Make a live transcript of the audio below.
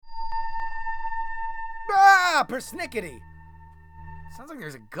persnickety. Sounds like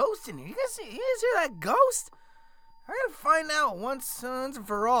there's a ghost in here. You guys hear that ghost? I gotta find out once and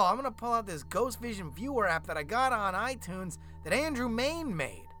for all. I'm gonna pull out this Ghost Vision Viewer app that I got on iTunes that Andrew Main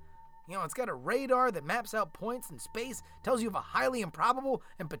made. You know, it's got a radar that maps out points in space, tells you of a highly improbable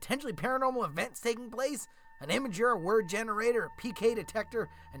and potentially paranormal events taking place, an imager, a word generator, a PK detector,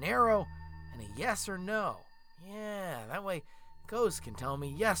 an arrow, and a yes or no. Yeah, that way ghosts can tell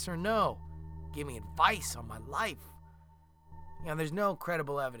me yes or no, give me advice on my life. You know, there's no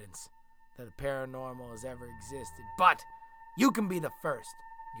credible evidence that the paranormal has ever existed, but you can be the first.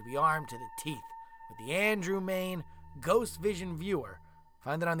 You can be armed to the teeth with the Andrew Main Ghost Vision Viewer.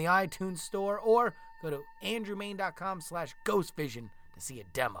 Find it on the iTunes store or go to andrewmain.com/ghostvision to see a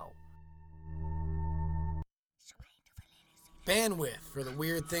demo. Bandwidth for the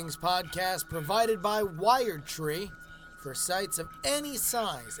Weird Things podcast provided by WiredTree. For sites of any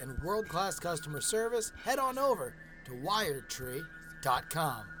size and world-class customer service, head on over to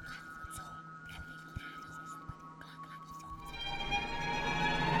wiredtree.com.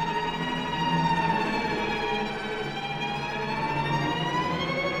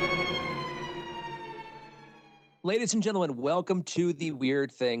 Ladies and gentlemen, welcome to the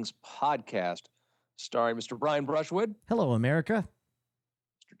Weird Things podcast, starring Mr. Brian Brushwood. Hello, America.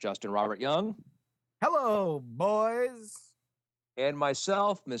 Mr. Justin Robert Young. Hello, boys. And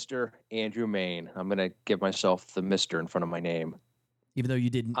myself, Mr. Andrew Main. I'm going to give myself the Mr. in front of my name. Even though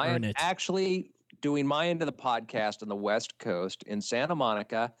you didn't earn it. I am actually doing my end of the podcast on the West Coast in Santa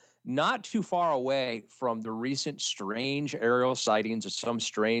Monica, not too far away from the recent strange aerial sightings of some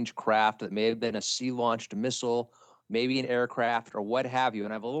strange craft that may have been a sea-launched missile, maybe an aircraft, or what have you.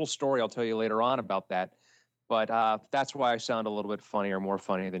 And I have a little story I'll tell you later on about that. But that's why I sound a little bit funnier, more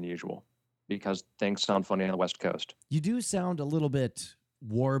funny than usual, because things sound funny on the West Coast. You do sound a little bit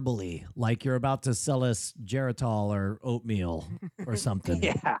warbly, like you're about to sell us Geritol or oatmeal or something.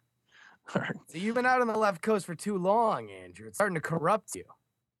 Yeah. So you've been out on the left coast for too long, Andrew. It's starting to corrupt you.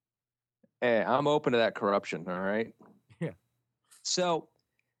 Hey, I'm open to that corruption, all right? Yeah. So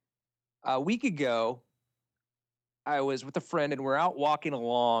a week ago, I was with a friend, and we're out walking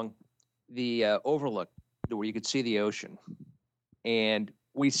along the overlook where you could see the ocean. And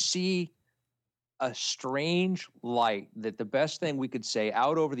we see a strange light that the best thing we could say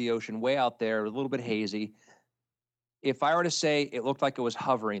out over the ocean, way out there, a little bit hazy. If I were to say it looked like it was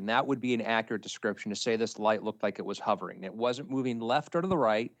hovering, that would be an accurate description to say this light looked like it was hovering. It wasn't moving left or to the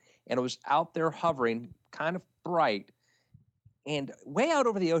right, and it was out there hovering, kind of bright. And way out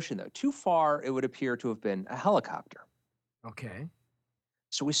over the ocean, though, too far, it would appear to have been a helicopter. Okay.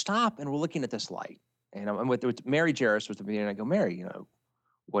 So we stop, and we're looking at this light. And I'm with Mary Jarris was the beginning. I go, Mary,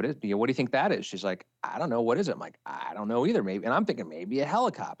 what do you think that is? She's like, I don't know. What is it? I'm like, I don't know either. Maybe. And I'm thinking maybe a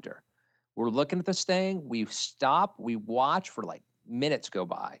helicopter. We're looking at this thing. We stop. We watch for like minutes go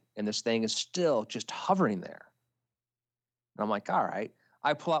by, and this thing is still just hovering there. And I'm like, all right.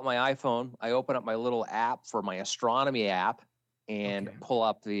 I pull out my iPhone. I open up my little app for my astronomy app and pull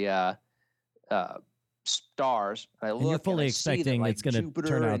up the stars. And I look, and you're fully and I see expecting that, like, it's going to Jupiter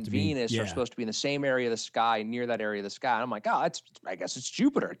turn out and to be Venus are supposed to be in the same area of the sky, near that area of the sky. And I'm like, I guess it's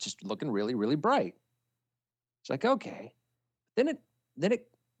Jupiter. It's just looking really, really bright. It's like, okay. Then it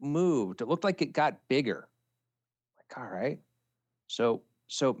moved. It looked like it got bigger. Like, all right. So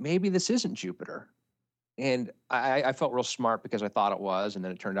maybe this isn't Jupiter. And I felt real smart because I thought it was, and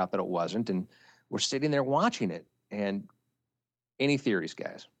then it turned out that it wasn't. And we're sitting there watching it. And any theories,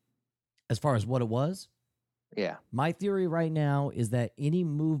 guys? As far as what it was? Yeah. My theory right now is that any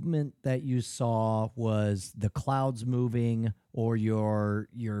movement that you saw was the clouds moving or your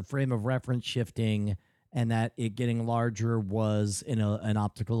frame of reference shifting, and that it getting larger was an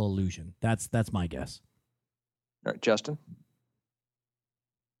optical illusion. That's my guess. All right, Justin?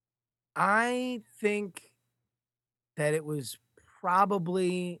 I think that it was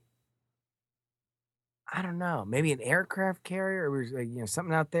probably, I don't know, maybe an aircraft carrier, or was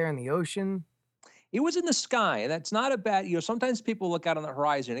something out there in the ocean. It was in the sky, and that's not a bad, sometimes people look out on the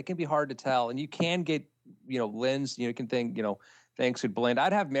horizon. It can be hard to tell, and you can get, lens, you can think, things could blend.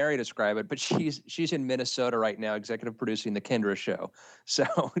 I'd have Mary describe it, but she's in Minnesota right now, executive producing the Kendra show.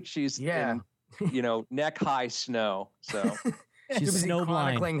 So she's in, neck high snow. So she's snow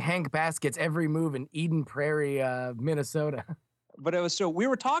blind. Chronicling Hank Baskett's every move in Eden Prairie, Minnesota. But we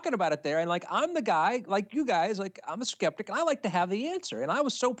were talking about it there, and like, I'm the guy, like you guys, like I'm a skeptic, and I like to have the answer. And I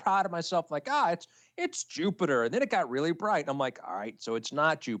was so proud of myself, like, it's Jupiter. And then it got really bright. And I'm like, all right, so it's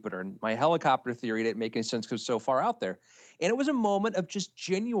not Jupiter. And my helicopter theory didn't make any sense because it's so far out there. And it was a moment of just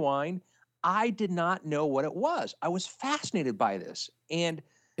genuine, I did not know what it was. I was fascinated by this. And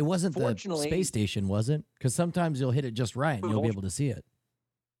It wasn't the Fortunately- space station, was it? Because sometimes you'll hit it just right and you'll be able to see it.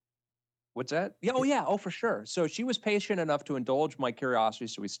 What's that? Yeah, oh, for sure. So she was patient enough to indulge my curiosity,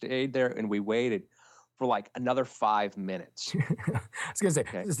 so we stayed there and we waited for like another 5 minutes. I was gonna say,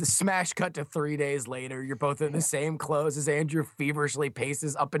 Okay. this is the smash cut to 3 days later. You're both in the same clothes as Andrew feverishly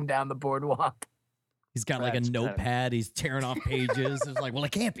paces up and down the boardwalk. He's got like a That's kind of- notepad. He's tearing off pages. It's like, well,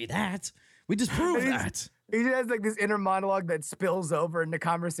 it can't be that. We just proved It is- that. He has like this inner monologue that spills over into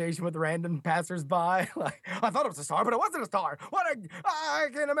conversation with random passersby. Like, I thought it was a star, but it wasn't a star. I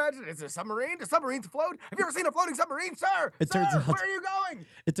can't imagine. It's a submarine. Do submarines float? Have you ever seen a floating submarine, sir? It turns Sir, out- where are you going?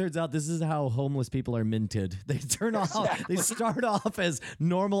 It turns out this is how homeless people are minted. They turn off, they start off as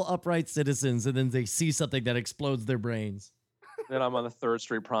normal, upright citizens, and then they see something that explodes their brains. Then I'm on the 3rd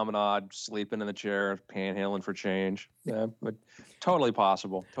Street Promenade, sleeping in the chair, panhandling for change. Yeah, but totally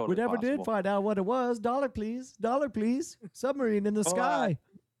possible. Totally We never did possible. find out what it was. $1, please. $1, please. Submarine in the sky.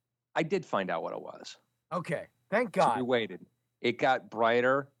 I did find out what it was. Okay, thank So we God. waited. It got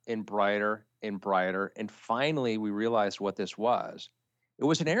brighter and brighter and brighter. And finally, we realized what this was. It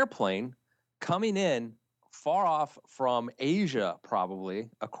was an airplane coming in far off from Asia, probably,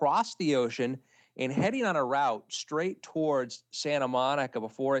 across the ocean, and heading on a route straight towards Santa Monica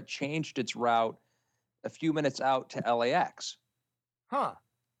before it changed its route a few minutes out to LAX. Huh.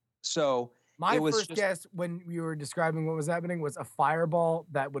 So My It was first just- guess when you were describing what was happening was a fireball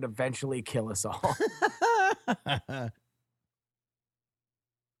that would eventually kill us all. all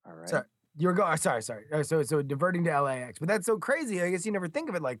right. Sorry. You're going. Sorry. So diverting to LAX, but that's so crazy. I guess you never think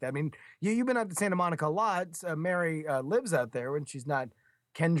of it like that. I mean, you've been out to Santa Monica a lot. Mary lives out there when she's not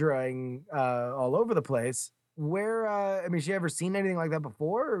Kendraing all over the place. Where? I mean, she ever seen anything like that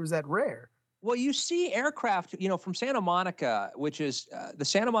before, or was that rare? Well, you see aircraft, from Santa Monica, which is the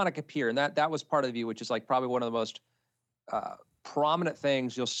Santa Monica Pier, and that was part of the view, which is like probably one of the most prominent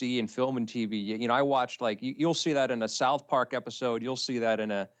things you'll see in film and TV. I watched you'll see that in a South Park episode, you'll see that in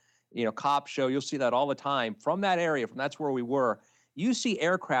a cop show, you'll see that all the time from that area. That's where we were. You see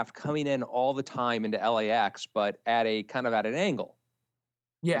aircraft coming in all the time into LAX, but at an angle.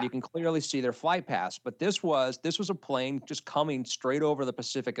 Yeah. And you can clearly see their flight paths. But this was a plane just coming straight over the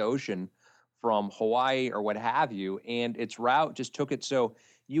Pacific Ocean from Hawaii or what have you, and its route just took it. So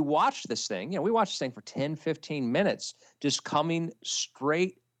you watched this thing, we watched this thing for 10, 15 minutes, just coming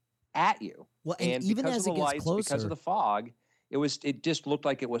straight at you. Well, and even because as of it the gets lights, closer, because of the fog, it just looked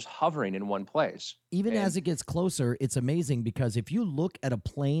like it was hovering in one place. even And- as it gets closer, it's amazing because if you look at a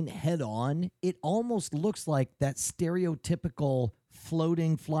plane head on, it almost looks like that stereotypical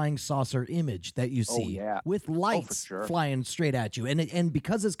floating flying saucer image that you Oh, see yeah. with lights sure. flying straight at you. And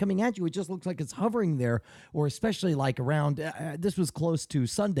because it's coming at you, it just looks like it's hovering there, or especially like around, this was close to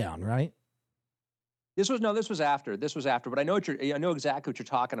sundown, right? This was after, but I know exactly what you're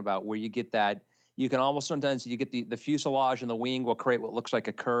talking about, where you get that, you can almost sometimes you get the fuselage and the wing will create what looks like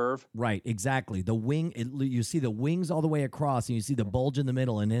a curve. Right, exactly. The wing, you see the wings all the way across, and you see the bulge in the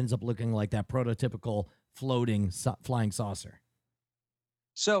middle, and it ends up looking like that prototypical floating flying saucer.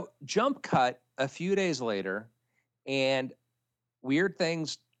 So jump cut a few days later, and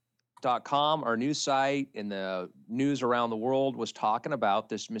weirdthings.com, our news site in the news around the world, was talking about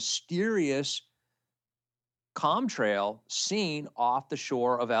this mysterious contrail seen off the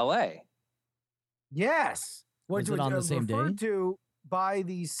shore of LA. Yes. Was it on the same day? Referred to by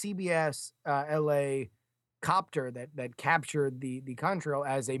the CBS LA copter that captured the contrail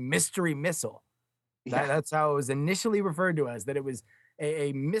as a mystery missile. That's how it was initially referred to as, that it was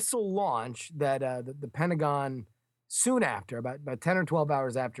a missile launch that the Pentagon soon after, about 10 or 12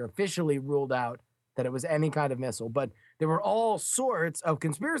 hours after, officially ruled out that it was any kind of missile. But there were all sorts of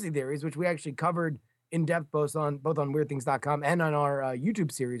conspiracy theories, which we actually covered in depth both on weirdthings.com and on our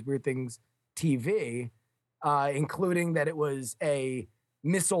YouTube series, Weird Things TV, including that it was a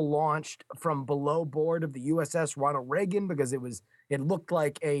missile launched from below board of the USS Ronald Reagan because it looked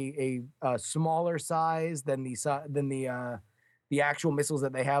like a smaller size than the actual missiles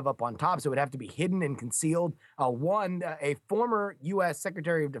that they have up on top, so it would have to be hidden and concealed. A former U.S.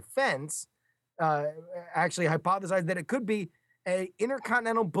 Secretary of Defense actually hypothesized that it could be a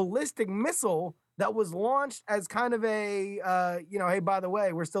intercontinental ballistic missile that was launched as kind of a, hey, by the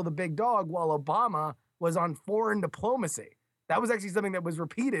way, we're still the big dog, while Obama was on foreign diplomacy. That was actually something that was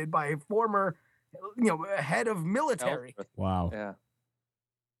repeated by a former, head of military. Wow. Yeah.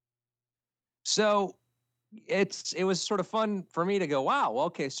 So it was sort of fun for me to go, wow,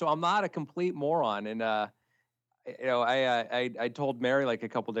 okay, so I'm not a complete moron. And I told Mary like a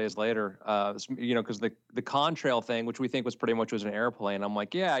couple days later, because the contrail thing, which we think was pretty much was an airplane. I'm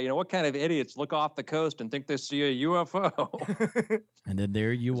like, yeah, what kind of idiots look off the coast and think they see a UFO? And then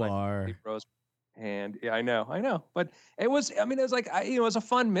there you are. And yeah, I know, but it was like, it was a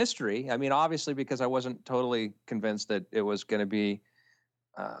fun mystery. I mean, obviously because I wasn't totally convinced that it was going to be,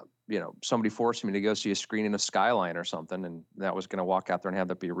 somebody forcing me to go see a screening of Skyline or something, and that was going to walk out there and have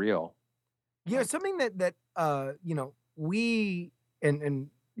that be real. Something that we and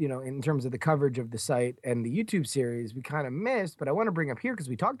in terms of the coverage of the site and the YouTube series we kind of missed, but I want to bring up here because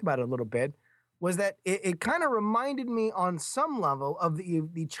we talked about it a little bit, was that it kind of reminded me on some level of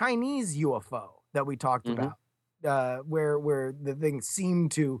the Chinese UFO that we talked about, where the thing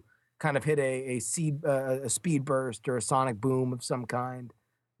seemed to kind of hit a speed burst or a sonic boom of some kind.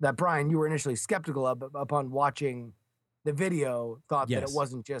 That, Brian, you were initially skeptical of, but upon watching the video, thought that it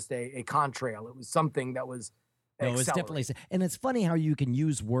wasn't just a contrail. It was something that was no, it's definitely. And it's funny how you can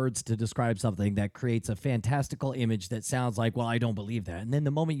use words to describe something that creates a fantastical image that sounds like, well, I don't believe that. And then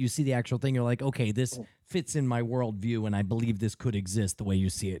the moment you see the actual thing, you're like, okay, this fits in my worldview, and I believe this could exist the way you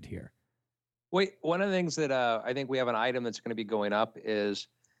see it here. Wait, one of the things that I think we have an item that's going to be going up is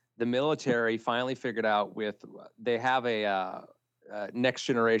the military finally figured out they have a next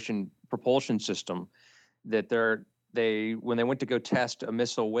generation propulsion system that when they went to go test a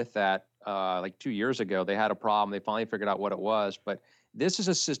missile with that like 2 years ago, they had a problem. They finally figured out what it was. But this is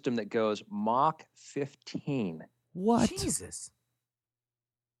a system that goes Mach 15. What? Jesus.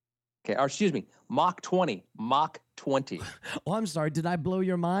 Okay, or excuse me, Mach 20. Mach 20. Oh, I'm sorry. Did I blow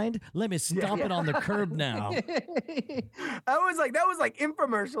your mind? Let me stop it on the curb now. That was like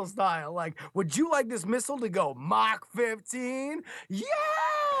infomercial style. Like, would you like this missile to go Mach 15? Yeah.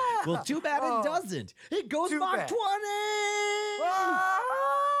 Well, too bad it doesn't. It goes Mach 20.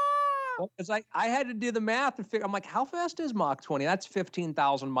 Well, it's like I had to do the math and figure. I'm like, how fast is Mach 20? That's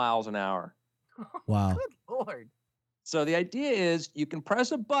 15,000 miles an hour. Wow. Good Lord. So the idea is you can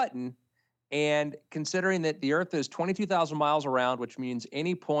press a button, and considering that the Earth is 22,000 miles around, which means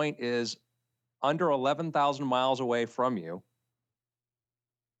any point is under 11,000 miles away from you,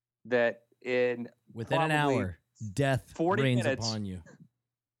 that within an hour, death 40 rains minutes, upon you.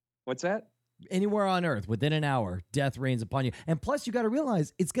 What's that? Anywhere on Earth, within an hour, death rains upon you. And plus, you got to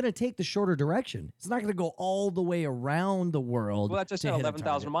realize it's going to take the shorter direction. It's not going to go all the way around the world. Well, that's just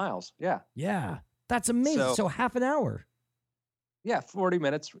 11,000 miles. Yeah. Yeah. That's amazing. So half an hour. Yeah, 40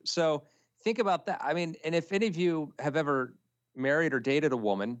 minutes. So think about that. I mean, and if any of you have ever married or dated a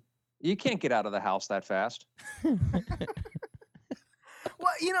woman, you can't get out of the house that fast. Well,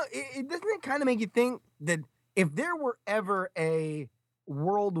 it doesn't it kind of make you think that if there were ever a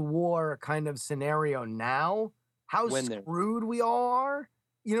World War kind of scenario now, how screwed we all are?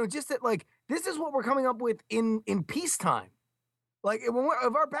 Just that, like, this is what we're coming up with in peacetime. Like, if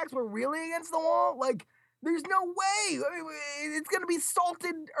our backs were really against the wall, like, there's no way. I mean, it's going to be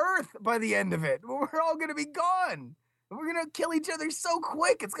salted earth by the end of it. We're all going to be gone. We're going to kill each other so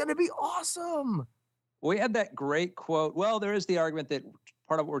quick. It's going to be awesome. We had that great quote. Well, there is the argument that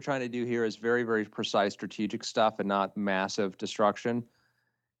part of what we're trying to do here is very, very precise strategic stuff and not massive destruction.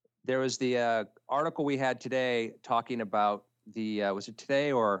 There was the article we had today talking about was it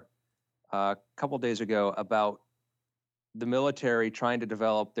today or a couple of days ago, about the military trying to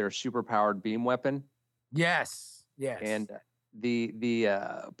develop their superpowered beam weapon. Yes. And the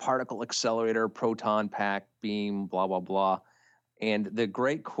particle accelerator, proton pack, beam, blah, blah, blah. And the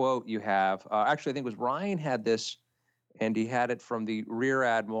great quote you have, actually, I think it was Ryan had this, and he had it from the Rear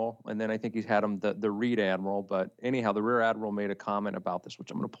Admiral, and then I think he's had him the Rear Admiral. But anyhow, the Rear Admiral made a comment about this,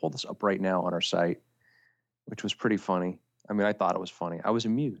 which I'm going to pull this up right now on our site, which was pretty funny. I mean, I thought it was funny. I was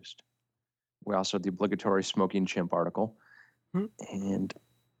amused. We also had the obligatory smoking chimp article. And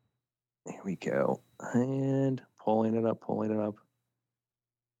here we go. And pulling it up.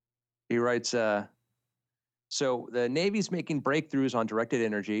 He writes, so the Navy's making breakthroughs on directed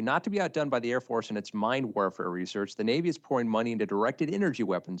energy, not to be outdone by the Air Force in its mind warfare research. The Navy is pouring money into directed energy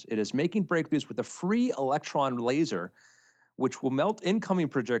weapons. It is making breakthroughs with a free electron laser, which will melt incoming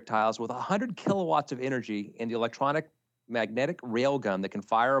projectiles with 100 kilowatts of energy, and the electronic magnetic railgun that can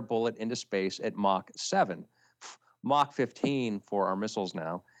fire a bullet into space at Mach 7. Mach 15 for our missiles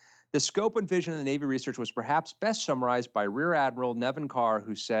now. The scope and vision of the Navy research was perhaps best summarized by Rear Admiral Nevin Carr,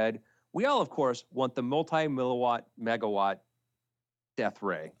 who said, "We all, of course, want the multi-milliwatt megawatt death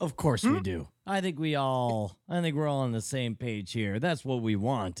ray." Of course we do. I think we're all on the same page here. That's what we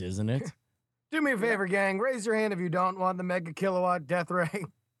want, isn't it? Do me a favor, gang. Raise your hand if you don't want the mega kilowatt death ray.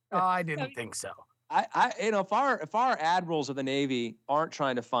 Oh, I didn't think so. if our admirals of the Navy aren't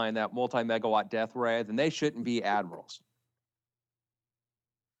trying to find that multi-megawatt death ray, then they shouldn't be admirals.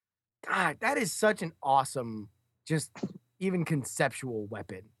 God, that is such an awesome, just even conceptual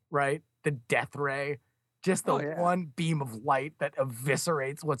weapon, right? The death ray, just the one beam of light that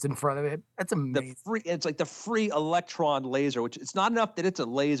eviscerates what's in front of it. That's amazing. It's like the free electron laser, which it's not enough that it's a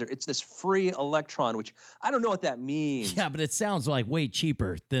laser. It's this free electron, which I don't know what that means. Yeah, but it sounds like way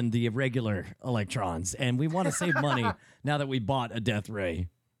cheaper than the regular electrons. And we want to save money now that we bought a death ray.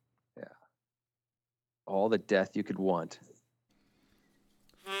 Yeah. All the death you could want.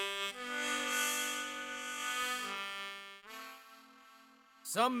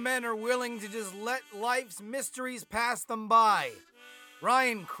 Some men are willing to just let life's mysteries pass them by.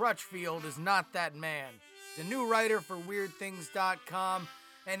 Ryan Crutchfield is not that man. He's a new writer for WeirdThings.com,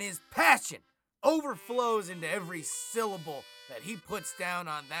 and his passion overflows into every syllable that he puts down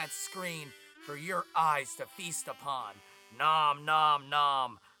on that screen for your eyes to feast upon. Nom, nom,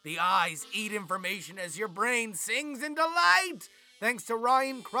 nom. The eyes eat information as your brain sings in delight. Thanks to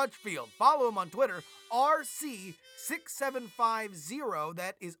Ryan Crutchfield. Follow him on Twitter, RC6750.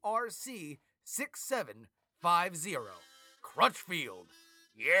 That is RC6750. Crutchfield.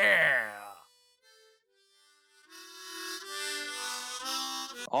 Yeah.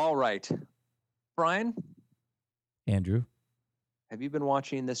 All right. Brian? Andrew? Have you been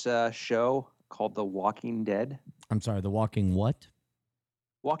watching this show called The Walking Dead? I'm sorry, The Walking what?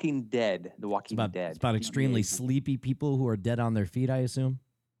 Walking Dead. The Walking Dead. It's about extremely sleepy people who are dead on their feet, I assume.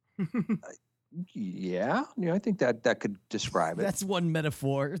 Yeah, I think that could describe it. That's one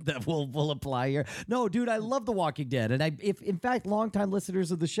metaphor that will apply here. No, dude, I love The Walking Dead. And if in fact, longtime listeners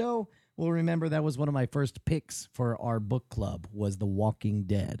of the show will remember that was one of my first picks for our book club was The Walking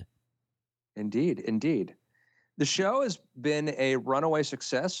Dead. Indeed. The show has been a runaway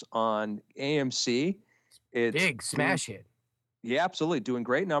success on AMC. It's big smash hit. Yeah, absolutely. Doing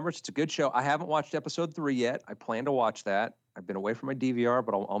great numbers. It's a good show. I haven't watched episode 3 yet. I plan to watch that. I've been away from my DVR,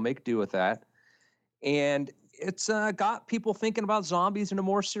 but I'll make do with that. And it's got people thinking about zombies in a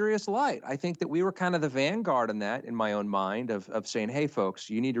more serious light. I think that we were kind of the vanguard in that, in my own mind, of saying, hey, folks,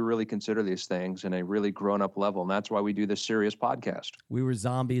 you need to really consider these things in a really grown-up level. And that's why we do this serious podcast. We were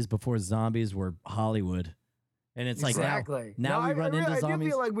zombies before zombies were Hollywood. And it's exactly. Like now we run into zombies. I do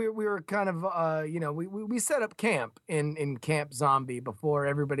feel like we were kind of, we set up camp in Camp Zombie before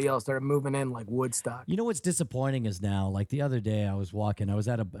everybody else started moving in like Woodstock. You know what's disappointing is now, like the other day I was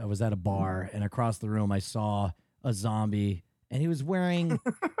at a bar and across the room I saw a zombie and he was wearing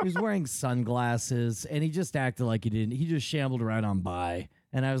sunglasses and he just acted like he just shambled right on by.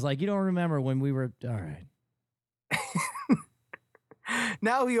 And I was like, you don't remember when we were, all right.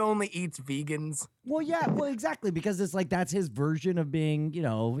 Now he only eats vegans. Well, yeah, exactly, because it's like that's his version of being,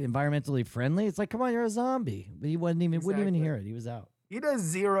 environmentally friendly. It's like, come on, you're a zombie. But he wouldn't even hear it. He was out. He does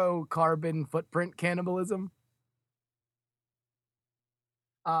zero carbon footprint cannibalism.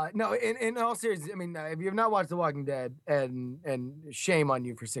 No, in all seriousness, I mean, if you have not watched The Walking Dead, and shame on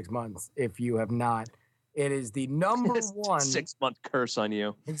you for 6 months if you have not, it is the number one 6-month curse on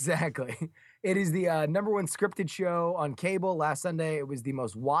you. Exactly. It is the number one scripted show on cable. Last Sunday, it was the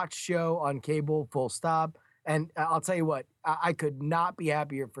most watched show on cable, full stop. And I'll tell you what, I could not be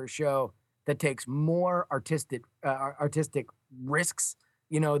happier for a show that takes more artistic risks,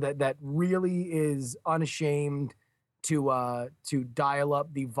 that really is unashamed to dial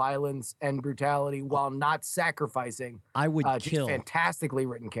up the violence and brutality while not sacrificing. I would just kill. Fantastically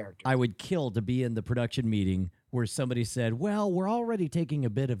written characters. I would kill to be in the production meeting where somebody said, well, we're already taking a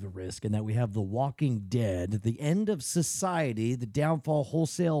bit of a risk in that we have The Walking Dead, the end of society, the downfall,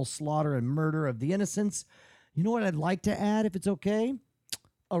 wholesale slaughter and murder of the innocents. You know what I'd like to add, if it's okay?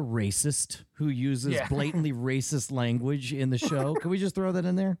 A racist who uses blatantly racist language in the show. Can we just throw that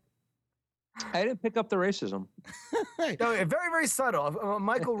in there? I didn't pick up the racism. No, very, very subtle.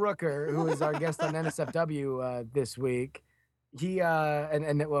 Michael Rooker, who is our guest on NSFW this week, he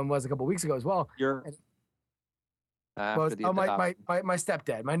and that one was a couple weeks ago as well. My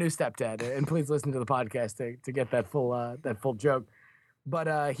stepdad, my new stepdad, and please listen to the podcast to get that full joke.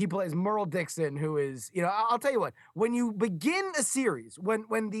 But he plays Merle Dixon, who is, I'll tell you what, when you begin a series,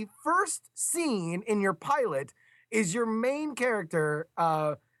 when the first scene in your pilot is your main character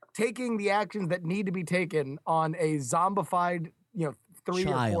taking the actions that need to be taken on a zombified, 3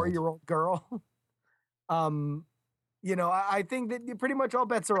 or 4 year old girl, I think that pretty much all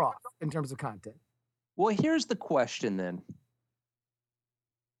bets are off in terms of content. Well, here's the question then.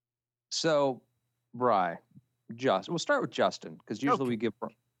 So, Bri, we'll start with Justin, because usually we give...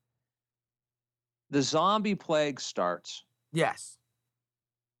 The zombie plague starts. Yes.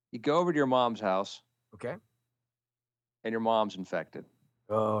 You go over to your mom's house, Okay. and your mom's infected.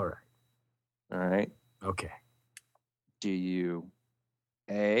 All right. All right. Okay. Do you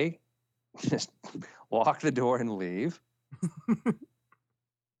A, just lock the door and leave?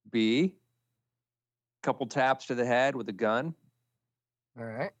 B, couple taps to the head with a gun? All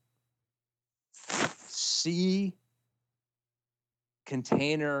right. C,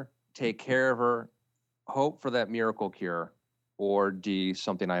 contain her, take care of her, hope for that miracle cure? Or D,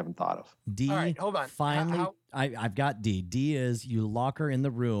 something I haven't thought of? D. All right, hold on. Finally, I've got D. D is you lock her in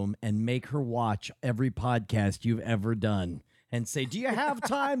the room and make her watch every podcast you've ever done and say, "Do you have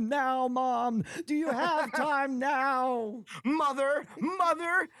time now, Mom? Do you have time now?" Mother,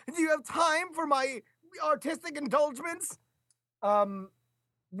 do you have time for my artistic indulgence?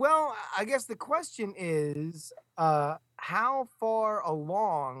 Well, I guess the question is, how far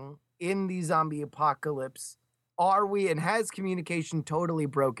along in the zombie apocalypse are we, and has communication totally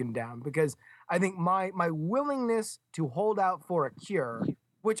broken down? Because I think my willingness to hold out for a cure,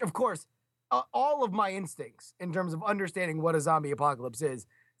 which of course, all of my instincts in terms of understanding what a zombie apocalypse is,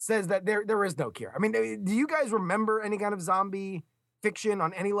 says that there is no cure. I mean, do you guys remember any kind of zombie fiction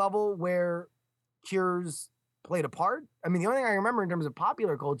on any level where cures played a part? I mean, the only thing I remember in terms of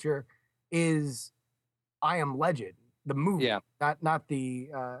popular culture is I Am Legend, the movie, Yeah. not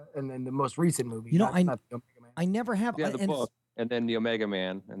the and then the most recent movie. You know, not the Omega Man. I never have. Yeah, the and book, and then the Omega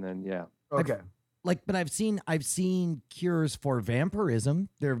Man, and then yeah. Okay. But I've seen cures for vampirism.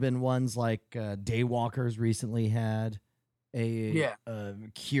 There have been ones like Daywalkers recently had a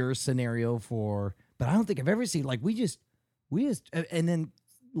cure scenario for, but I don't think I've ever seen like we just and then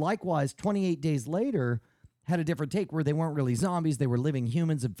likewise 28 days later had a different take where they weren't really zombies, they were living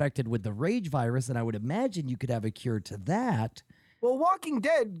humans infected with the rage virus, and I would imagine you could have a cure to that. Well, Walking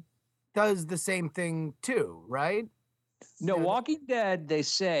Dead does the same thing too, right? No, Yeah. Walking Dead, they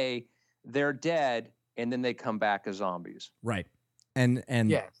say they're dead and then they come back as zombies. Right. And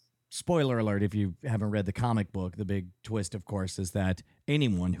Yes. spoiler alert, if you haven't read the comic book, the big twist, of course, is that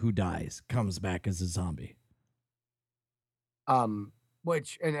anyone who dies comes back as a zombie.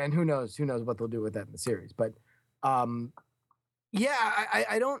 Which and who knows what they'll do with that in the series. But yeah,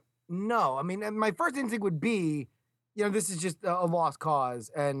 I don't know. I mean, my first instinct would be, this is just a lost cause.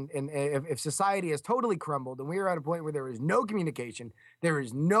 And if society has totally crumbled and we are at a point where there is no communication, there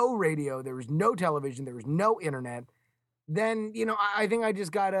is no radio, there is no television, there is no internet, then, I think I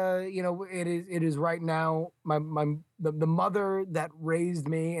just gotta, it is right now, the mother that raised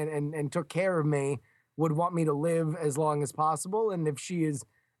me and took care of me would want me to live as long as possible. And if she is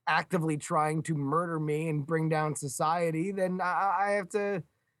actively trying to murder me and bring down society, then I have to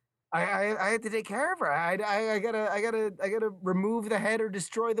take care of her. I gotta remove the head or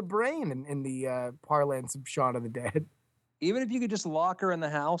destroy the brain in the parlance of Shaun of the Dead. Even if you could just lock her in the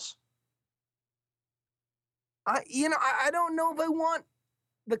house. I don't know if I want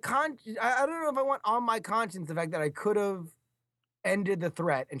I don't know if I want on my conscience the fact that I could have ended the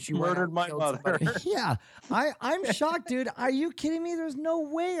threat and she Murdered my killed mother. somebody. Yeah, I'm shocked, dude. Are you kidding me? There's no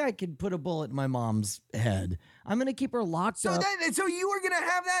way I could put a bullet in my mom's head. I'm gonna keep her locked up. So you were gonna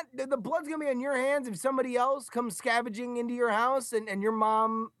have that? The blood's gonna be on your hands if somebody else comes scavenging into your house and your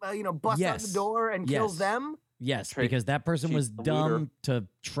mom, busts out the door and kills them? Yes, because that person was dumb to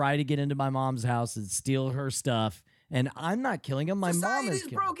try to get into my mom's house and steal her stuff. And I'm not killing him. My mom is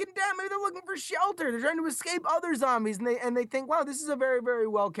killing him. Broken down. Maybe they're looking for shelter. They're trying to escape other zombies, and they think, wow, this is a very, very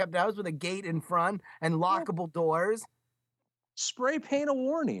well kept house with a gate in front and lockable doors. Spray paint a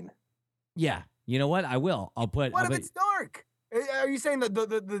warning. Yeah, you know what? I will. I'll put. What if it's dark? Are you saying that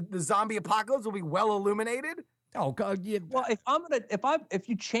the zombie apocalypse will be well illuminated? Oh God! Yeah. Well, if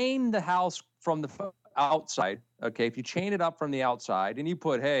you chain the house from the outside, okay, if you chain it up from the outside and you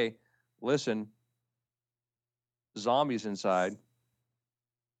put, hey, listen, zombies inside.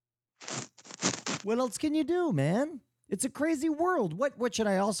 What else can you do, man? It's a crazy world. What should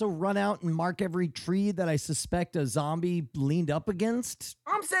I also run out and mark every tree that I suspect a zombie leaned up against?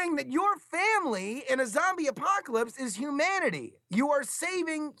 I'm saying that your family in a zombie apocalypse is humanity. You are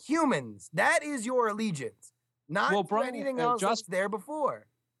saving humans. That is your allegiance, not anything else that's there before.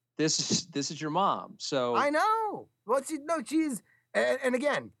 This is your mom, so I know. Well, she's and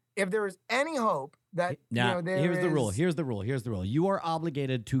again, if there is any hope that here's the rule. Here's the rule. You are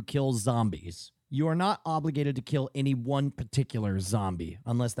obligated to kill zombies. You are not obligated to kill any one particular zombie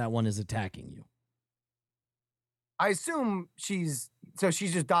unless that one is attacking you. I assume she's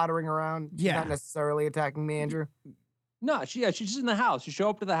just doddering around. She's not necessarily attacking me, Andrew. No, she's just in the house. You show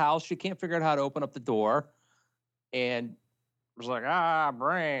up to the house, she can't figure out how to open up the door, and it's like,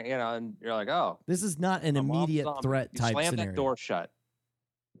 brain, and you're like, oh. This is not an immediate threat type slam scenario. that door shut.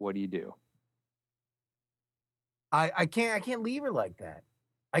 what do you do? I can't leave her like that.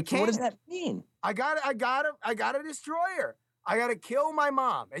 I So can't. what does that mean? I gotta destroy her. I gotta kill my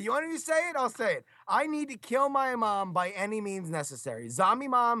mom. And you want me to say it? I'll say it. I need to kill my mom by any means necessary. Zombie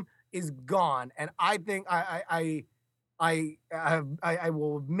mom is gone, and I think I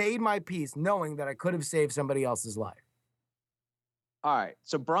will have made my peace knowing that I could have saved somebody else's life. All right.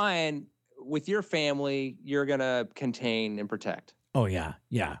 So Brian, with your family, you're gonna contain and protect. Oh yeah,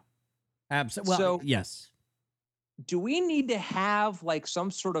 yeah, absolutely. Well, So- yes. Do we need to have like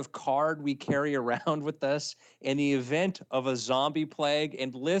some sort of card we carry around with us in the event of a zombie plague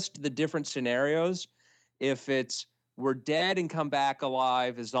and list the different scenarios? If it's we're dead and come back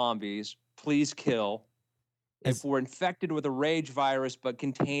alive as zombies, please kill. If As- we're infected with a rage virus but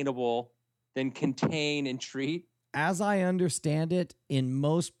containable, then contain and treat. As I understand it, in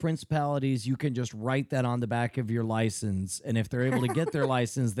most principalities, you can just write that on the back of your license, and if they're able to get their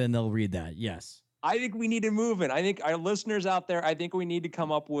license, then they'll read that. Yes. I think we need a movement. I think our listeners out there, I think we need to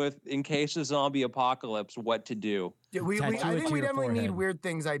come up with, in case of zombie apocalypse, what to do. Yeah, Tattoo I it think to we your definitely need forehead. weird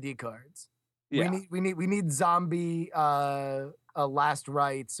things ID cards. Yeah. We need zombie last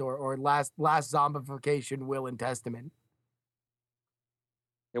rites or last zombification will and testament.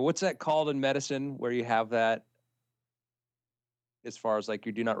 Yeah, what's that called in medicine where you have that as far as like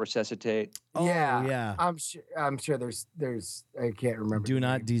you do not resuscitate? Oh, Yeah. yeah. I'm sure there's I can't remember. Do the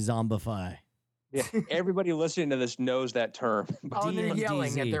not name. dezombify. Yeah, everybody listening to this knows that term. Oh, and they're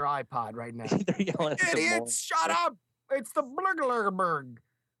yelling at DZ. their iPod right now. They're yelling at the Idiots, mold. shut up! It's the Blurglerberg.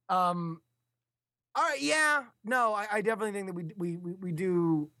 All right, yeah, no, I definitely think that we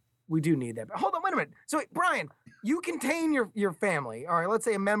do need that. But hold on, wait a minute. So wait, Brian, you contain your family. All right, let's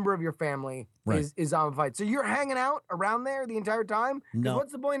say a member of your family Right. is zombified. So you're hanging out around there the entire time? 'Cause No.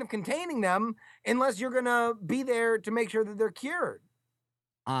 what's the point of containing them unless you're gonna be there to make sure that they're cured?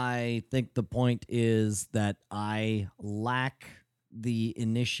 I think the point is that I lack the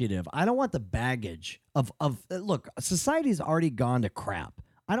initiative. I don't want the baggage of look, society's already gone to crap.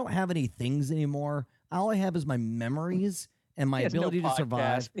 I don't have any things anymore. All I have is my memories and my He has no ability to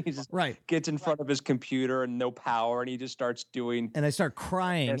survive. podcast. He just Right. gets in front of his computer and no power, and he just starts doing. And I start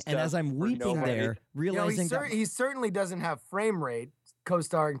crying, Messed and up as I'm for weeping nobody. there, You know, realizing that he certainly doesn't have Frame Rate,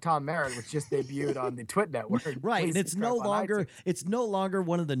 co-starring Tom Merritt, which just debuted on the Twit Network. right, Please and it's no subscribe on longer iTunes.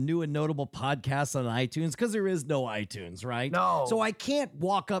 one of the new and notable podcasts on iTunes because there is no iTunes, right? No. So I can't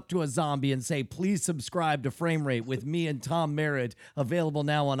walk up to a zombie and say, "Please subscribe to Frame Rate" with me and Tom Merritt, available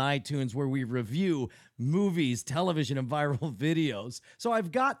now on iTunes, where we review movies, television, and viral videos. So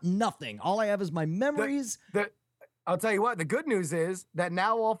I've got nothing. All I have is my memories. I'll tell you what, the good news is that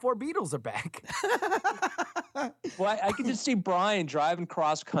now all 4 Beatles are back. Well, I can just see Brian driving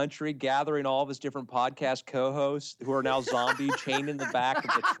cross country, gathering all of his different podcast co-hosts who are now zombie, chained in the back of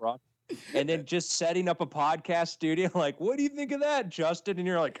the truck, and then just setting up a podcast studio. Like, what do you think of that, Justin? And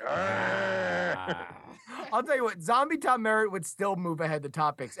you're like, "Arr." I'll tell you what, Zombie Tom Merritt would still move ahead the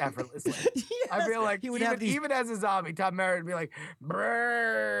topics effortlessly. I Yes, feel like he would have these. even as a zombie, Tom Merritt would be like,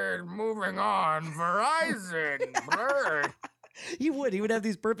 "Bird, moving on, Verizon, bird." He would have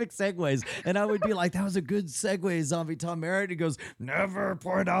these perfect segues, and I would be like, "That was a good segue, Zombie Tom Merritt." He goes, "Never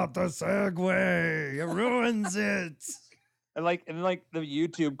point out the segue; it ruins it." And like the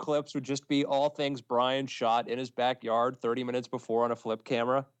YouTube clips would just be all things Brian shot in his backyard 30 minutes before on a flip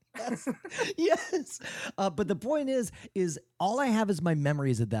camera. Yes. But the point is all I have is my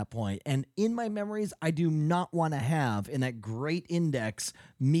memories at that point. And in my memories, I do not want to have in that great index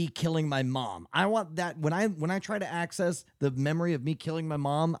me killing my mom. I want that when I try to access the memory of me killing my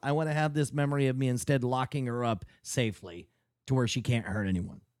mom, I want to have this memory of me instead locking her up safely to where she can't hurt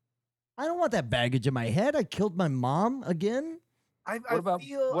anyone. I don't want that baggage in my head. I killed my mom again. I about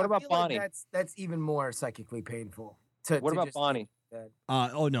feel Bonnie? Like that's even more psychically painful. What about Bonnie?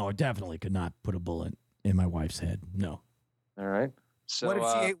 Oh no, I definitely could not put a bullet in my wife's head. No. All right. So What if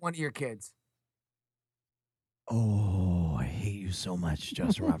she ate one of your kids? Oh, I hate you so much,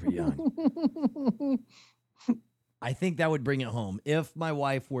 Just Robert Young. I think that would bring it home. If my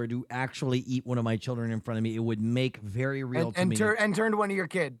wife were to actually eat one of my children in front of me, it would make very real to me. And turned one of your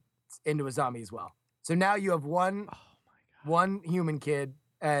kids into a zombie as well. So now you have one human kid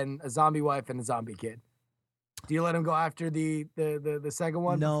and a zombie wife and a zombie kid. Do you let him go after the second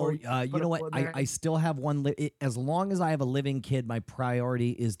one? No, before you put know a what? bullet in their I head? still have one. As long as I have a living kid, my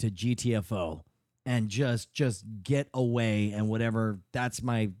priority is to GTFO and just get away and whatever. That's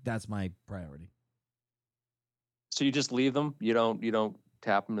my priority. So you just leave them? You don't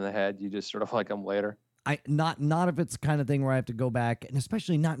tap them in the head. You just sort of like them later. Not if it's the kind of thing where I have to go back, and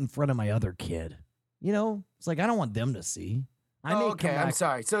especially not in front of my other kid. You know, it's like I don't want them to see. I may come okay. I'm back.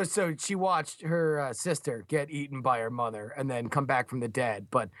 sorry. So she watched her sister get eaten by her mother and then come back from the dead.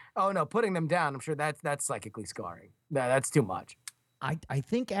 But oh no, putting them down. I'm sure that's psychically scarring. That's too much. I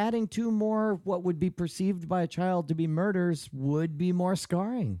think adding 2 more what would be perceived by a child to be murders would be more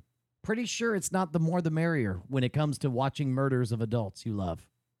scarring. Pretty sure it's not the more the merrier when it comes to watching murders of adults you love.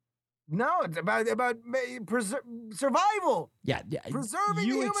 No, it's about survival, Yeah, preserving the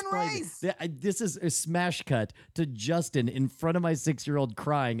you human explained race. it. This is a smash cut to Justin in front of my 6-year-old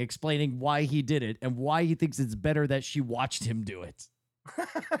crying, explaining why he did it and why he thinks it's better that she watched him do it.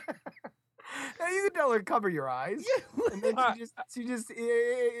 Now you can tell her cover your eyes, and then she just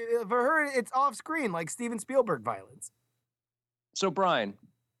for her it's off screen like Steven Spielberg violence. So, Brian,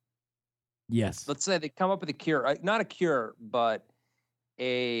 Yes. let's say they come up with a cure, not a cure, but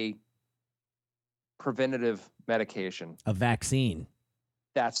a preventative medication. A vaccine.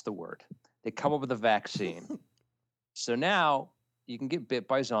 That's the word. They come up with a vaccine. So now you can get bit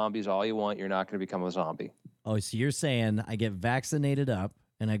by zombies all you want. You're not going to become a zombie. Oh, so you're saying I get vaccinated up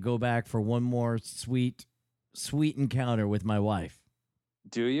and I go back for one more sweet encounter with my wife.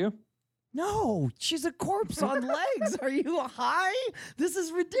 Do you? No, she's a corpse on legs. Are you high? This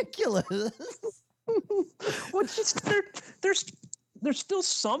is ridiculous. Well, there's still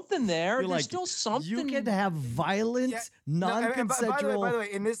something there. You're There's like, still something. You can have violent, Yeah, no, and non-consensual. by the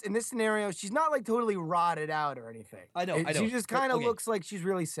way, in this scenario, she's not like totally rotted out or anything. I know. She just kind of Okay. looks like she's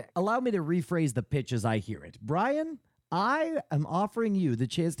really sick. Allow me to rephrase the pitch as I hear it. Brian, I am offering you the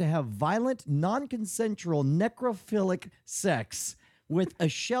chance to have violent, non-consensual, necrophilic sex with a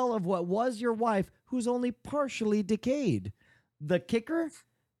shell of what was your wife who's only partially decayed. The kicker?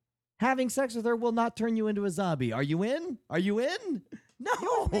 Having sex with her will not turn you into a zombie. Are you in? Are you in? No.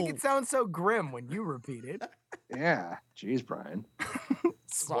 You make it sound so grim when you repeat it. Yeah. Jeez, Brian.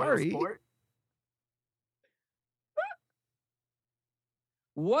 Sorry. Sport.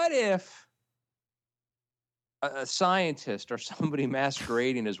 What if a scientist or somebody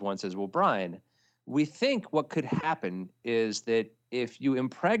masquerading as one says, well, Brian, we think what could happen is that if you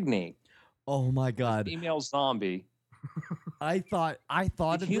impregnate Oh my a God. female zombie, I thought the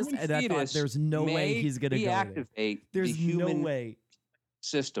of this human and I thought fetus there's no way may he's going to go there. deactivate There's the human no way.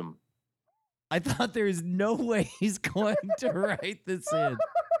 system. I thought there's no way he's going to write this in.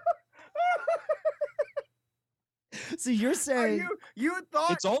 So you're saying You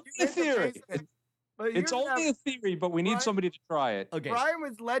thought It's only you a hit the theory. basement, but It's you're only now- a theory, but we need Brian- somebody to try it. okay. Brian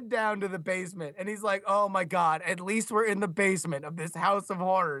was led down to the basement, and he's like, "Oh my god! At least we're in the basement of this house of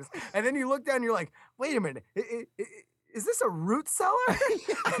horrors." And then you look down, and you're like, "Wait a minute, is this a root cellar?"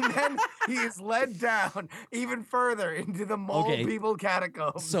 And then he is led down even further into the mole Okay. people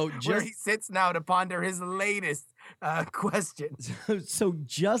catacombs, So where just he sits now to ponder his latest question. so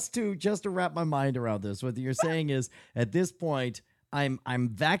just to wrap my mind around this, what you're saying is at this point I'm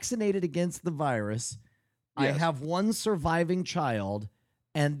vaccinated against the virus. I Yes. have one surviving child,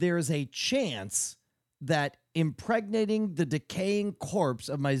 and there's a chance that impregnating the decaying corpse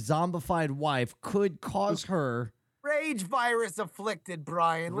of my zombified wife could cause her Rage virus afflicted,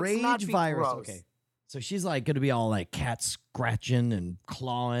 Brian. Let's not rage be virus. gross. Okay. So she's like going to be all like cat scratching and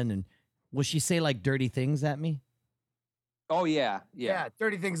clawing, and will she say like dirty things at me? Oh, yeah. Yeah,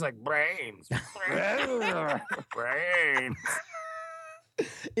 dirty things like brains. Brains.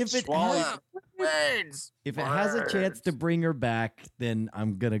 If it Swallow has, Brains. if it has a chance to Words. bring her back, then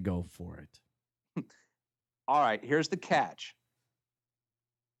I'm gonna go for it. All right, here's the catch.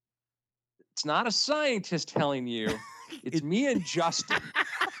 It's not a scientist telling you. It's me and Justin.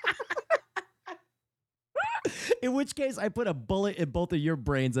 In which case, I put a bullet in both of your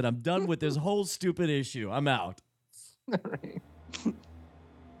brains, and I'm done with this whole stupid issue. I'm out.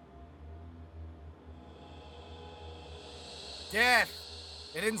 Death.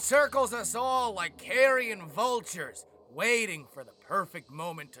 It encircles us all like carrion vultures, waiting for the perfect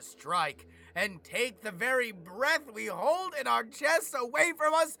moment to strike and take the very breath we hold in our chests away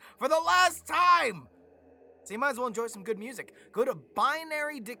from us for the last time. So you might as well enjoy some good music. Go to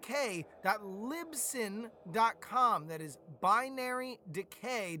binarydecay.libsyn.com. That is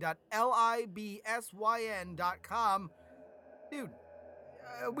binarydecay.libsyn.com. Dude,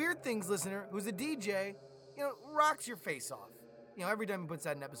 Weird Things listener who's a DJ, rocks your face off. Every time he puts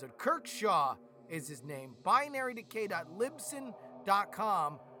out an episode. Kirk Shaw is his name.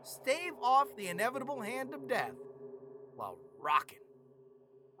 binarydecay.libsyn.com. Stave off the inevitable hand of death while rocking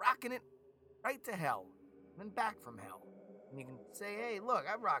it right to hell and then back from hell. And you can say, hey, look,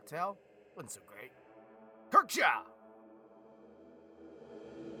 I rocked hell. Wasn't so great. Kirk Shaw!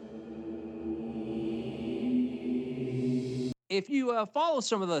 if you follow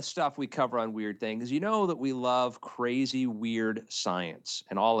some of the stuff we cover on Weird Things, you know that we love crazy, weird science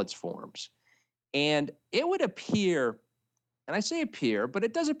in all its forms. And it would appear, and I say appear, but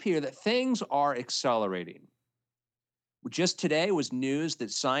it does appear that things are accelerating. Just today was news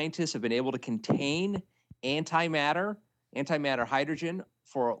that scientists have been able to contain antimatter, antimatter hydrogen,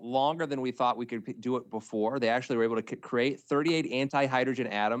 for longer than we thought we could do it before. They actually were able to create 38 anti-hydrogen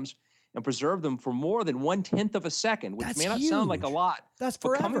atoms and preserve them for more than 1/10 of a second, which That's may not sound like a huge. lot. That's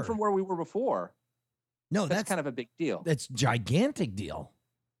but coming forever. from where we were before, No, that's kind of a big deal. That's gigantic deal.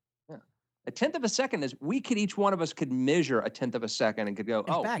 Yeah. 1/10 of a second is each one of us could measure 1/10 of a second and could go,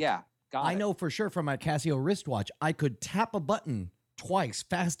 In oh, fact, yeah, got I it. know for sure from my Casio wristwatch, I could tap a button twice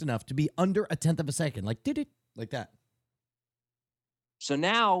fast enough to be under 1/10 of a second, like did it like that. So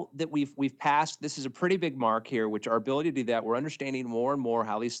now that we've passed, this is a pretty big mark here, which our ability to do that, we're understanding more and more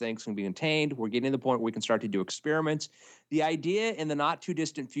how these things can be contained. We're getting to the point where we can start to do experiments. The idea in the not too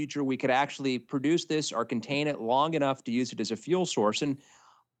distant future, we could actually produce this or contain it long enough to use it as a fuel source. And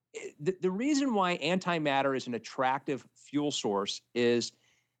the reason why antimatter is an attractive fuel source is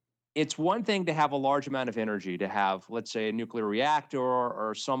it's one thing to have a large amount of energy, to have, let's say, a nuclear reactor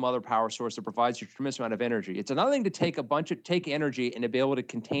or some other power source that provides you a tremendous amount of energy. It's another thing to take energy and to be able to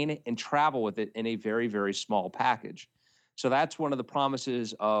contain it and travel with it in a very, very small package. So that's one of the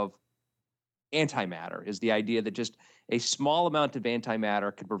promises of antimatter, is the idea that just a small amount of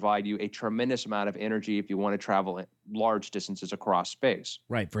antimatter could provide you a tremendous amount of energy if you want to travel large distances across space.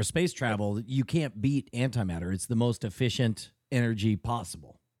 Right. For space travel, you can't beat antimatter. It's the most efficient energy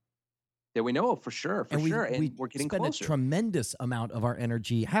possible. That we know of for sure, and we're getting spend closer. A tremendous amount of our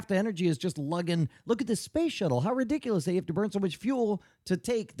energy. Half the energy is just lugging. Look at this space shuttle. How ridiculous they have to burn so much fuel to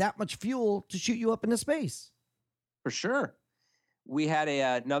take that much fuel to shoot you up into space. For sure. We had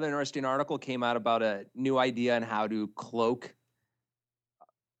another interesting article came out about a new idea on how to cloak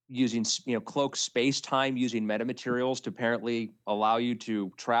space-time using metamaterials to apparently allow you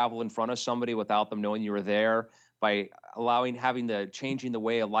to travel in front of somebody without them knowing you were there, by changing the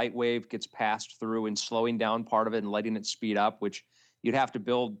way a light wave gets passed through and slowing down part of it and letting it speed up, which you'd have to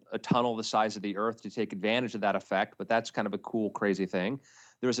build a tunnel the size of the Earth to take advantage of that effect. But that's kind of a cool, crazy thing.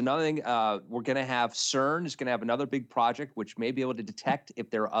 There's another thing. We're going to have CERN is going to have another big project, which may be able to detect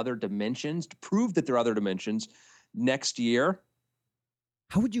if there are other dimensions, to prove that there are other dimensions next year.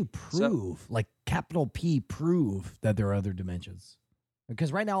 How would you prove, like capital P, prove that there are other dimensions?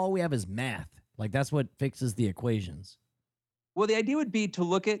 Because right now all we have is math. Like that's what fixes the equations. Well, the idea would be to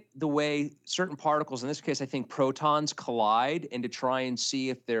look at the way certain particles, in this case, I think protons, collide, and to try and see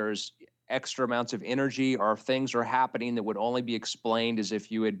if there's extra amounts of energy or if things are happening that would only be explained as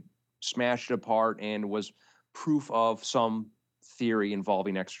if you had smashed it apart and was proof of some theory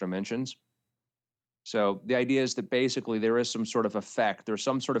involving extra dimensions. So the idea is that basically there is some sort of effect. There's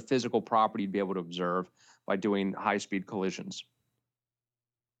some sort of physical property you'd be able to observe by doing high-speed collisions.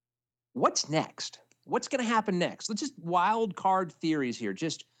 What's next? What's going to happen next? Let's just wild card theories here.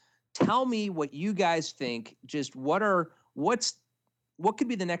 Just tell me what you guys think. Just what could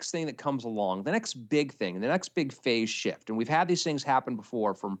be the next thing that comes along, the next big thing, the next big phase shift. And we've had these things happen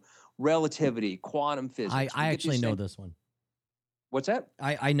before, from relativity, quantum physics. I actually know this one. What's that?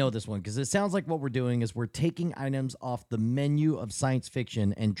 I know this one because it sounds like what we're doing is we're taking items off the menu of science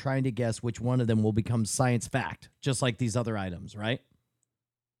fiction and trying to guess which one of them will become science fact, just like these other items, right?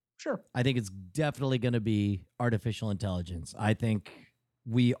 Sure. I think it's definitely going to be artificial intelligence. I think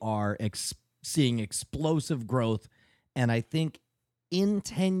we are seeing explosive growth, and I think in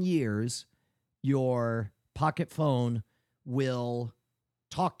 10 years, your pocket phone will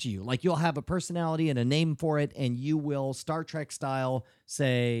talk to you. Like you'll have a personality and a name for it, and you will Star Trek style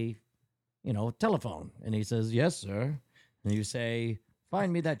say, telephone. And he says, yes, sir. And you say,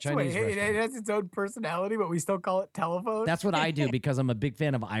 find me that Chinese restaurant. It has its own personality, but we still call it telephone. That's what I do because I'm a big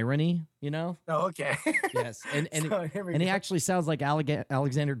fan of irony, Oh, okay. Yes. And So, he actually sounds like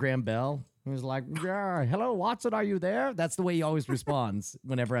Alexander Graham Bell. He was like, yeah, hello, Watson, are you there? That's the way he always responds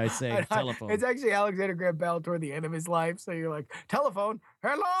whenever I say telephone. It's actually Alexander Graham Bell toward the end of his life. So you're like, telephone,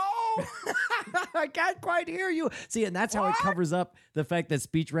 hello? I can't quite hear you. See, and that's how it covers up the fact that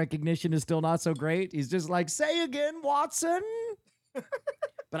speech recognition is still not so great. He's just like, say again, Watson.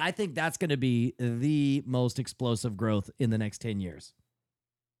 But I think that's going to be the most explosive growth in the next 10 years.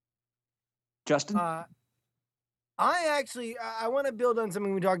 Justin? I want to build on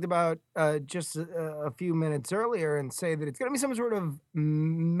something we talked about just a few minutes earlier and say that it's going to be some sort of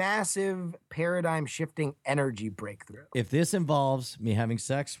massive paradigm shifting energy breakthrough. If this involves me having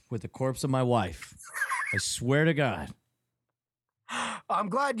sex with the corpse of my wife, I swear to God. I'm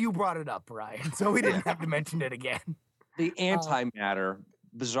glad you brought it up, Ryan, so we didn't have to mention it again. The antimatter,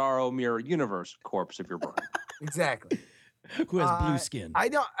 bizarro mirror universe corpse of your brain. Exactly. Who has blue skin?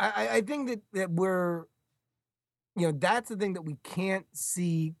 I think that we're, that's the thing that we can't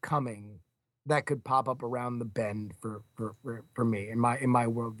see coming that could pop up around the bend for me in my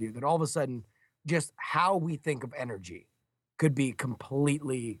worldview. That all of a sudden, just how we think of energy could be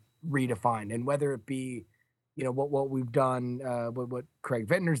completely redefined, and whether it be, what we've done, what Craig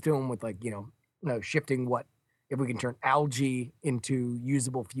Ventnor's doing with, like, shifting what if we can turn algae into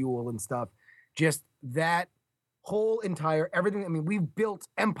usable fuel and stuff, just that whole entire everything. I mean, we've built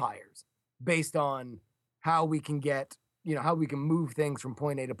empires based on how we can get, how we can move things from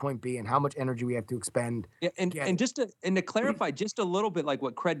point A to point B and how much energy we have to expend. Yeah, and just to clarify just a little bit, like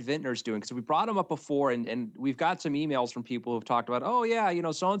what Craig Vintner's doing, because we brought him up before, and we've got some emails from people who've talked about, oh yeah,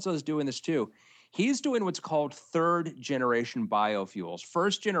 so and so is doing this too. He's doing what's called third generation biofuels.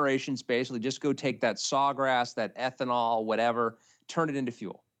 First generation's basically just go take that sawgrass, that ethanol, whatever, turn it into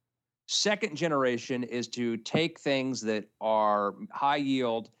fuel. Second generation is to take things that are high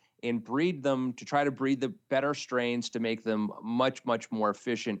yield and breed them to try to breed the better strains to make them much, much more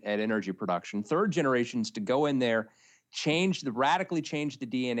efficient at energy production. Third generation is to go in there, radically change the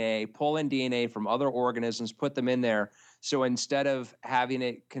DNA, pull in DNA from other organisms, put them in there. So instead of having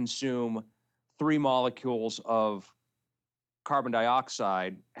it consume 3 molecules of carbon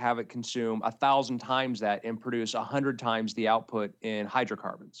dioxide, have it consume 1,000 times that and produce 100 times the output in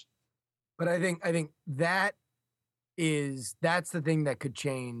hydrocarbons. But I think that's the thing that could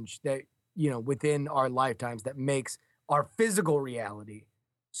change that, within our lifetimes, that makes our physical reality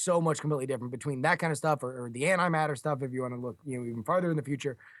so much completely different between that kind of stuff or the antimatter stuff, if you want to look, even farther in the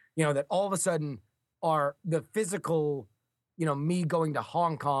future, that all of a sudden the physical, me going to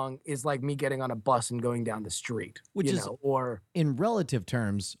Hong Kong is like me getting on a bus and going down the street, which is, or in relative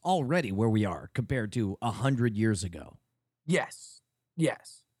terms, already where we are compared to 100 years ago. Yes.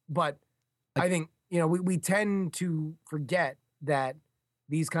 But I think, we tend to forget that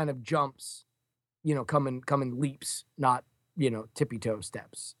these kind of jumps, come in leaps, not, tippy toe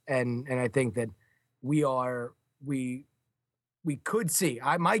steps. And I think that we could see,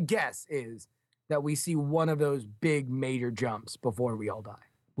 my guess is that we see one of those big major jumps before we all die.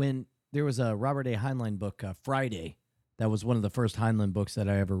 When there was a Robert A. Heinlein book, Friday, that was one of the first Heinlein books that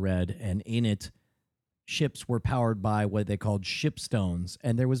I ever read. And in it, ships were powered by what they called shipstones.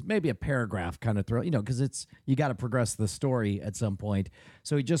 And there was maybe a paragraph kind of because you got to progress the story at some point.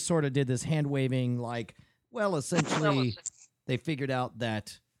 So he just sort of did this hand waving, like, well, essentially they figured out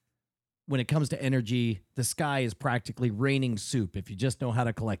that when it comes to energy, the sky is practically raining soup if you just know how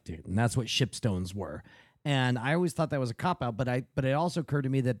to collect it. And that's what shipstones were. And I always thought that was a cop-out, but it also occurred to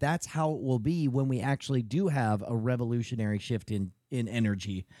me that that's how it will be when we actually do have a revolutionary shift in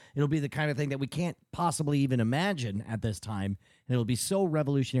energy. It'll be the kind of thing that we can't possibly even imagine at this time. And it'll be so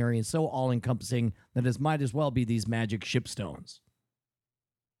revolutionary and so all-encompassing that it might as well be these magic shipstones.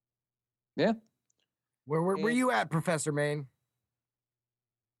 Yeah. Where you at, Professor Maine?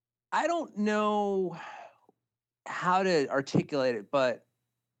 I don't know how to articulate it, but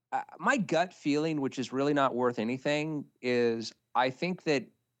my gut feeling, which is really not worth anything, is I think that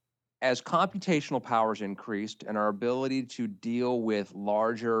as computational powers increased and our ability to deal with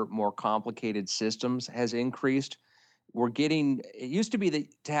larger, more complicated systems has increased, it used to be that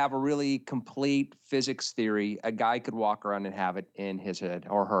to have a really complete physics theory, a guy could walk around and have it in his head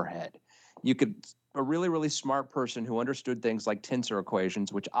or her head. A really, really smart person who understood things like tensor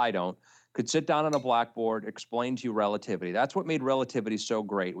equations, which I don't, could sit down on a blackboard, explain to you relativity. That's what made relativity so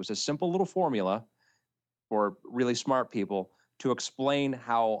great. It was a simple little formula for really smart people to explain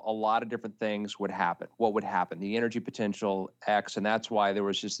how a lot of different things would happen, what would happen, the energy potential X, and that's why there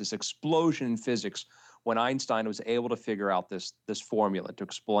was just this explosion in physics when Einstein was able to figure out this formula to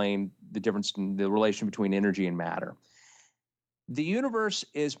explain the difference in the relation between energy and matter. The universe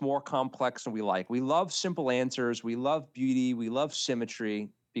is more complex than we like. We love simple answers. We love beauty. We love symmetry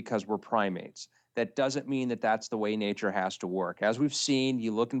because we're primates. That doesn't mean that that's the way nature has to work. As we've seen,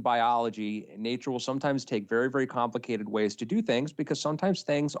 you look in biology, nature will sometimes take very, very complicated ways to do things because sometimes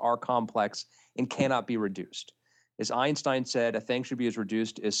things are complex and cannot be reduced. As Einstein said, a thing should be as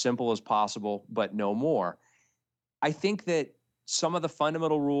reduced as simple as possible, but no more. I think that some of the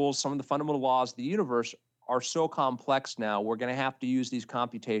fundamental rules, some of the fundamental laws of the universe are so complex now, we're going to have to use these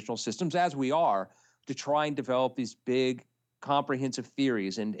computational systems, as we are, to try and develop these big, comprehensive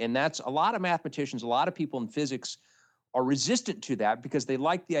theories. And that's a lot of mathematicians, a lot of people in physics are resistant to that because they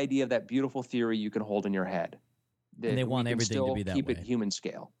like the idea of that beautiful theory you can hold in your head. And they want everything to be that keep way. it human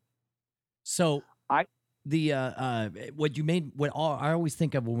scale. So I always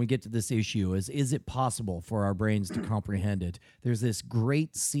think of when we get to this issue is it possible for our brains to comprehend it? There's this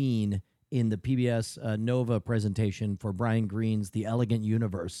great scene in the PBS Nova presentation for Brian Greene's The Elegant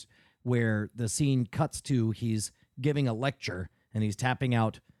Universe, where the scene cuts to he's giving a lecture and he's tapping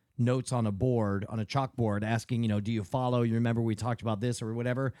out notes on a chalkboard, asking, do you follow? You remember we talked about this or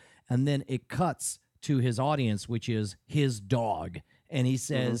whatever? And then it cuts to his audience, which is his dog. And he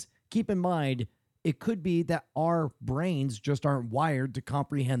says, keep in mind, it could be that our brains just aren't wired to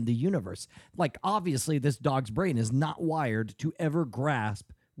comprehend the universe. Like, obviously, this dog's brain is not wired to ever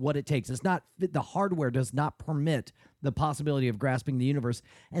grasp what it takes. It's not, the hardware does not permit the possibility of grasping the universe.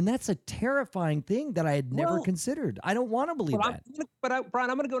 And that's a terrifying thing that I had never considered. I don't want to believe that. Brian,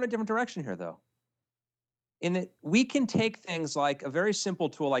 I'm going to go in a different direction here, though. In that we can take things like a very simple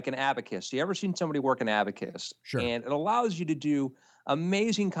tool like an abacus. You ever seen somebody work an abacus? Sure. And it allows you to do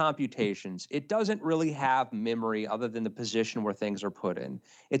amazing computations. It doesn't really have memory other than the position where things are put in.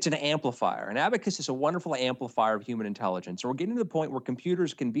 It's an amplifier. An abacus is a wonderful amplifier of human intelligence. So we're getting to the point where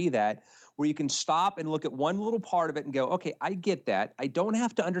computers can be that, where you can stop and look at one little part of it and go, okay, I get that. I don't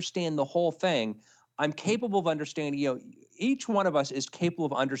have to understand the whole thing. I'm capable of understanding, each one of us is capable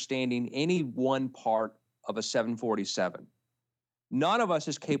of understanding any one part of a 747. None of us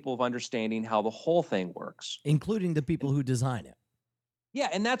is capable of understanding how the whole thing works. Including the people who design it. Yeah,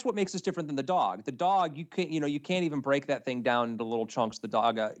 and that's what makes us different than the dog. The dog, you can't even break that thing down into little chunks the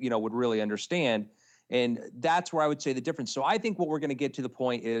dog, would really understand. And that's where I would say the difference. So I think what we're going to get to the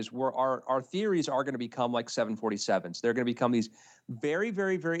point is where our theories are going to become like 747s. They're going to become these very,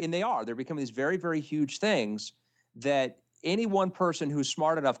 very, very, and they're becoming these very, very huge things that any one person who's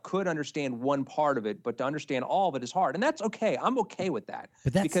smart enough could understand one part of it, but to understand all of it is hard. And that's okay. I'm okay with that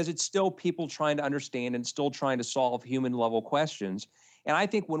because it's still people trying to understand and still trying to solve human level questions. And I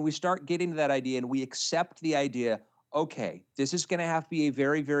think when we start getting to that idea and we accept the idea, okay, this is going to have to be a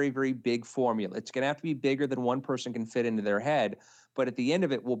very, very, very big formula. It's going to have to be bigger than one person can fit into their head. But at the end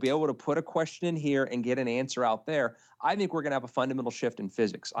of it, we'll be able to put a question in here and get an answer out there. I think we're going to have a fundamental shift in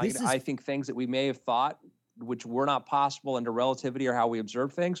physics. I think things that we may have thought, which were not possible under relativity or how we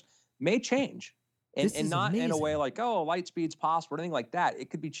observe things, may change. And not amazing. In a way like, light speed's possible or anything like that. It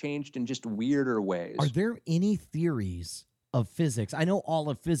could be changed in just weirder ways. Are there any theories of physics? I know all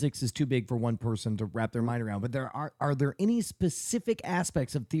of physics is too big for one person to wrap their mind around, but are there any specific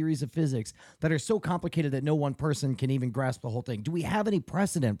aspects of theories of physics that are so complicated that no one person can even grasp the whole thing? Do we have any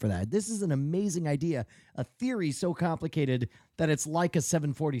precedent for that? This is an amazing idea. A theory so complicated that it's like a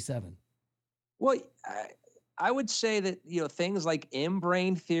 747. Well, I would say that, things like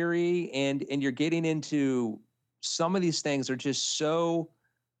M-brain theory and you're getting into some of these things are just so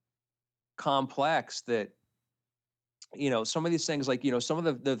complex that, some of these things like, some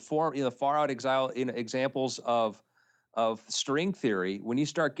of the far out examples of string theory, when you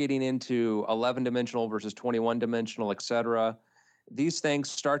start getting into 11-dimensional versus 21-dimensional, et cetera, these things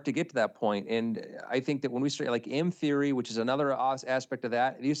start to get to that point. And I think that when we start like M theory, which is another aspect of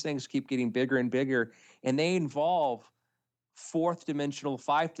that, these things keep getting bigger and bigger, and they involve 4th-dimensional,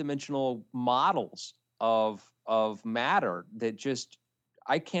 5th-dimensional models of matter that just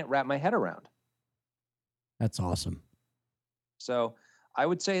I can't wrap my head around. That's awesome. So I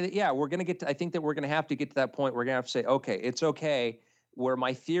would say that, we're going to get to, I think that we're going to have to get to that point. We're going to have to say, okay, it's okay, where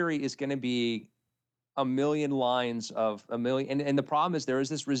my theory is going to be a million lines of a million. And the problem is there is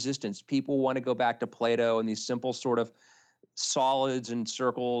this resistance. People want to go back to Plato and these simple sort of solids and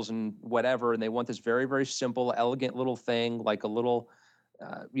circles and whatever. And they want this very, very simple, elegant little thing, like a little,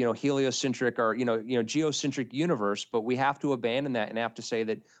 heliocentric or, geocentric universe. But we have to abandon that and have to say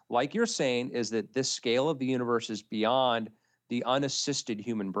that, like you're saying, is that this scale of the universe is beyond the unassisted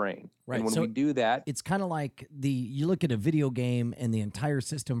human brain. Right. And when we do that, it's kind of like you look at a video game and the entire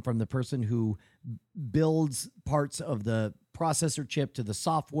system from the person who builds parts of the processor chip to the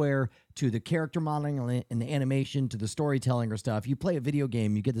software to the character modeling and the animation to the storytelling or stuff. You play a video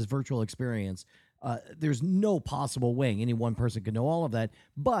game, you get this virtual experience. There's no possible way any one person could know all of that,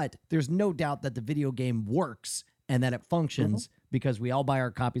 but there's no doubt that the video game works and that it functions because we all buy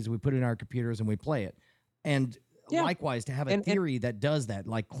our copies, we put it in our computers and we play it. And likewise, to have a theory that does that,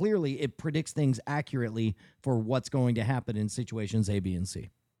 like clearly it predicts things accurately for what's going to happen in situations A, B, and C.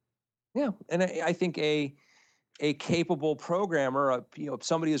 Yeah, and I think a capable programmer,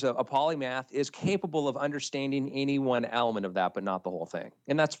 somebody who's a polymath, is capable of understanding any one element of that, but not the whole thing,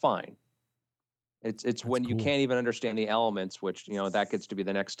 and that's fine. It's when you can't even understand the elements, which that gets to be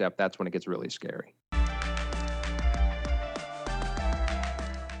the next step. That's when it gets really scary.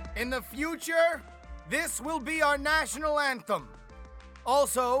 In the future, this will be our national anthem.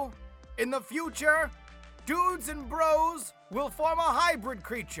 Also, in the future, dudes and bros will form a hybrid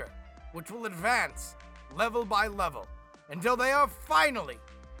creature, which will advance level by level until they are finally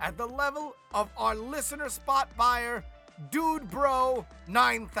at the level of our listener spot buyer, Dude Bro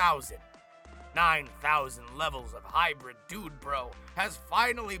 9000. 9,000 levels of hybrid Dude Bro has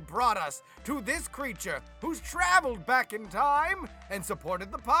finally brought us to this creature who's traveled back in time and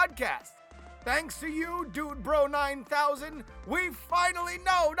supported the podcast. Thanks to you, Dude Bro 9000, we finally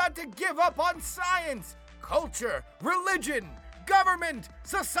know not to give up on science, culture, religion, government,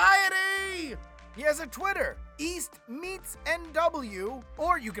 society. He has a Twitter, East Meets NW,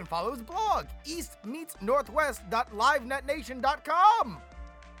 or you can follow his blog, eastmeetsnorthwest.livenetnation.com.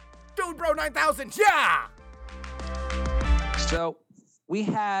 Dude Bro 9000, yeah! So we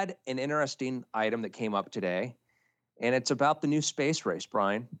had an interesting item that came up today, and it's about the new space race,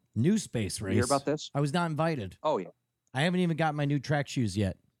 Brian. New space race. You hear about this? I was not invited. Oh, yeah. I haven't even got my new track shoes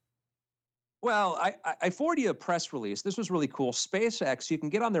yet. Well, I forwarded you a press release. This was really cool. SpaceX, you can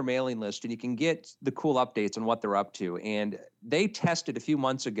get on their mailing list and you can get the cool updates on what they're up to. And they tested a few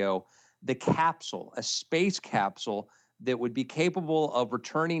months ago the capsule, a space capsule that would be capable of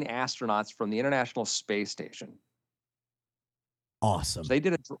returning astronauts from the International Space Station. Awesome. So they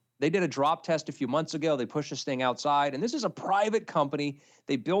did a drop test a few months ago. They pushed this thing outside, and this is a private company.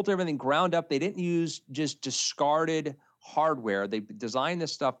 They built everything ground up. They didn't use just discarded hardware. They designed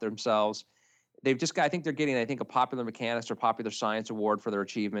this stuff themselves. They've just got, I think they're getting, a Popular Mechanics or Popular Science Award for their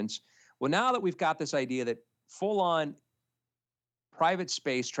achievements. Well, now that we've got this idea that full-on private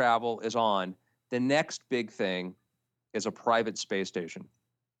space travel is on, the next big thing is a private space station.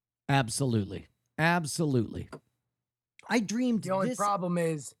 Absolutely. Absolutely. I dreamed The only this. problem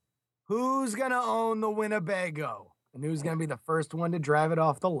is who's going to own the Winnebago and who's going to be the first one to drive it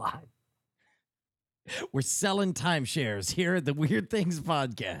off the lot. We're selling timeshares here at the Weird Things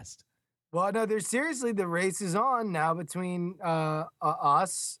podcast. Well, no, there's seriously, the race is on now between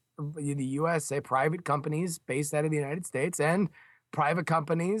us, the USA, private companies based out of the United States, and private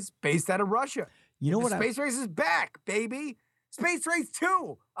companies based out of Russia. You know the what? Space race is back, baby. Space Race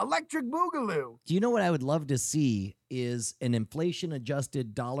 2, Electric Boogaloo. Do you know what I would love to see is an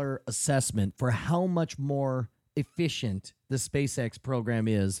inflation-adjusted dollar assessment for how much more efficient the SpaceX program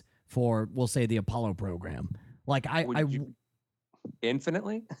is for, we'll say, the Apollo program. Like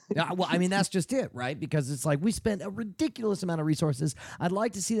Infinitely? Yeah, well, I mean, that's just it, right? Because it's like we spent a ridiculous amount of resources. I'd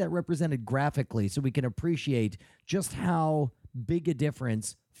like to see that represented graphically so we can appreciate just how big a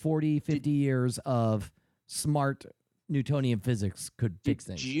difference 40, 50 years of smart Newtonian physics could fix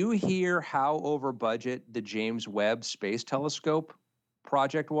things. Did you hear how over budget the James Webb Space Telescope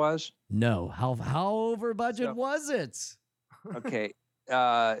project was? No. How over budget was it? Okay.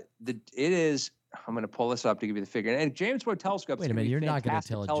 It is... I'm going to pull this up to give you the figure. And James Webb Telescope is Wait a minute, a you're not going to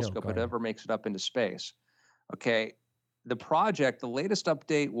fantastic tell a telescope joke, if it are you? ever makes it up into space. Okay. The project, the latest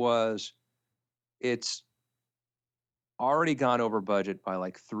update was it's already gone over budget by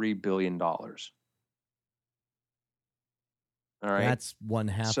like $3 billion. All right. That's one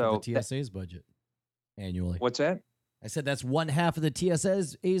half of the TSA's budget annually. What's that? I said that's one half of the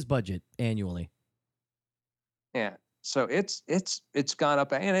TSA's budget annually. Yeah. So it's gone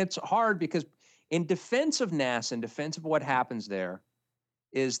up, and it's hard because in defense of NASA, in defense of what happens there,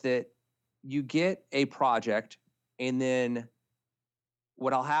 is that you get a project, and then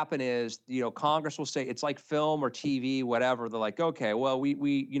what'll happen is, Congress will say it's like film or TV, whatever. They're like, okay, well,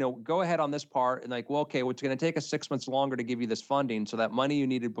 we go ahead on this part, and like, well, okay, well, it's going to take us 6 months longer to give you this funding, so that money you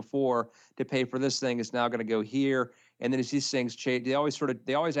needed before to pay for this thing is now going to go here. And then as these things change, they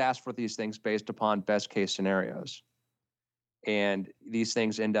always ask for these things based upon best case scenarios, and these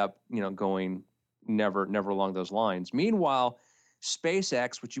things end up, going never along those lines. Meanwhile,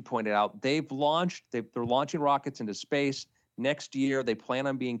 SpaceX, which you pointed out, they're launching rockets into space. Next year, they plan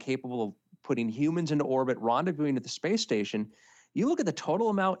on being capable of putting humans into orbit, rendezvousing at the space station. You look at the total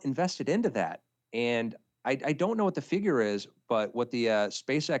amount invested into that, and I don't know what the figure is, but what the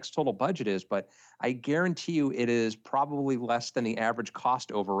SpaceX total budget is, but I guarantee you it is probably less than the average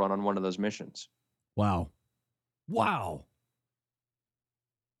cost overrun on one of those missions. Wow.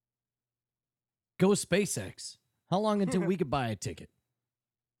 Go SpaceX. How long until we could buy a ticket?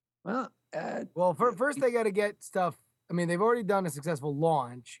 Well, First they got to get stuff. I mean, they've already done a successful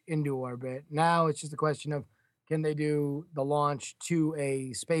launch into orbit. Now it's just a question of, can they do the launch to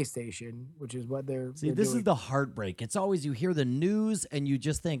a space station, which is what they're This doing. is the heartbreak. It's always you hear the news and you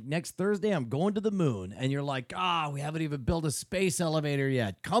just think next Thursday I'm going to the moon, and you're like, we haven't even built a space elevator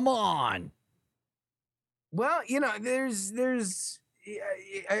yet. Come on. Well, there's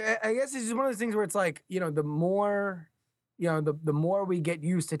I guess it's just one of those things where it's like, the more, the more we get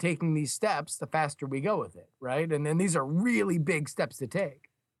used to taking these steps, the faster we go with it, right? And then these are really big steps to take.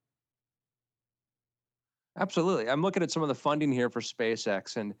 Absolutely. I'm looking at some of the funding here for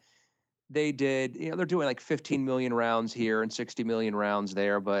SpaceX, and they did, they're doing like 15 million rounds here and 60 million rounds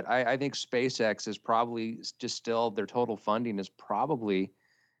there. But I think SpaceX is probably just still, their total funding is probably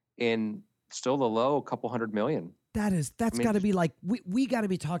in still the low couple hundred million. That's got to be like, we got to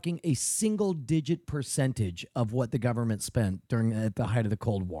be talking a single digit percentage of what the government spent at the height of the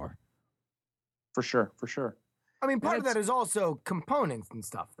Cold War. For sure. For sure. I mean, part of that is also components and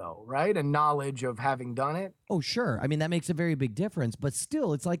stuff, though, right? And knowledge of having done it. Oh, sure. I mean, that makes a very big difference. But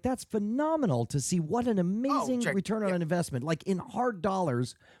still, it's like, that's phenomenal to see what an amazing return on investment. Like in hard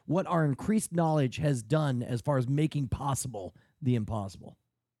dollars, what our increased knowledge has done as far as making possible the impossible.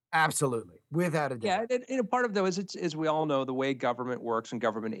 Absolutely, without a doubt. Yeah, and part of that is we all know the way government works, and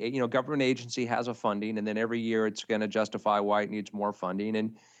government agency has a funding, and then every year it's going to justify why it needs more funding,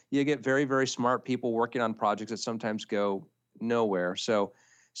 and you get very, very smart people working on projects that sometimes go nowhere. So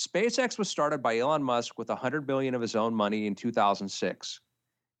SpaceX was started by Elon Musk with $100 billion of his own money in 2006.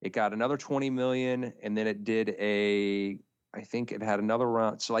 It got another 20 million, and then it did I think it had another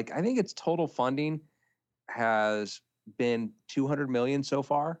round. So I think its total funding has been 200 million so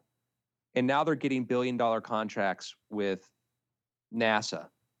far. And now they're getting billion-dollar contracts with NASA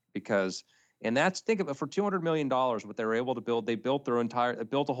and think of it, for $200 million, what they were able to build, they built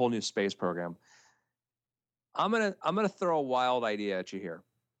a whole new space program. I'm gonna throw a wild idea at you here.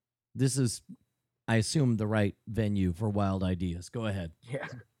 This is, I assume, the right venue for wild ideas. Go ahead. Yeah.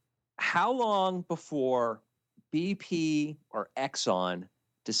 How long before BP or Exxon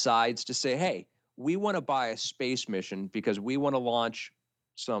decides to say, hey, we want to buy a space mission because we want to launch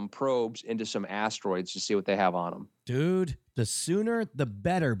some probes into some asteroids to see what they have on them? Dude, the sooner the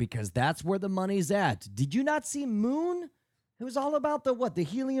better, because that's where the money's at. Did you not see Moon? It was all about the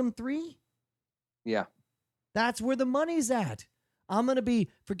helium-3? Yeah. That's where the money's at. I'm going to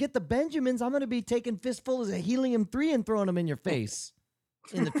forget the Benjamins, I'm going to be taking fistfuls of helium-3 and throwing them in your face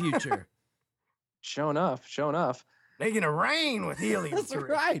in the future. Sure enough. Making it rain with helium-3. That's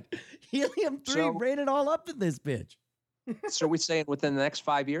right. Helium-3 rated all up in this bitch. So we saying within the next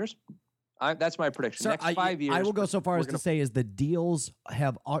 5 years? That's my prediction. Sir, next 5 years. I will go so far as to say is the deals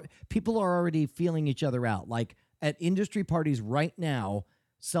people are already feeling each other out. Like at industry parties right now,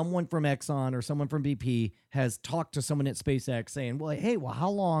 someone from Exxon or someone from BP has talked to someone at SpaceX saying, well, how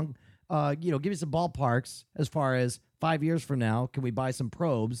long, give me some ballparks as far as 5 years from now, can we buy some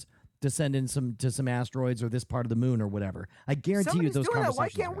probes to send in to some asteroids or this part of the moon or whatever? I guarantee you those conversations. Why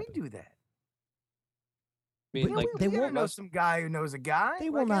can't we do that? I mean, they won't know some guy who knows a guy. They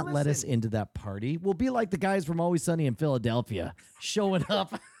will not let us into that party. We'll be like the guys from Always Sunny in Philadelphia, showing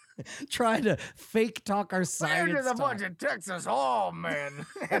up, trying to fake talk our science. There's a bunch of Texas men.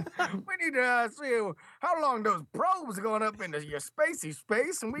 And we need to see how long those probes are going up into your spacey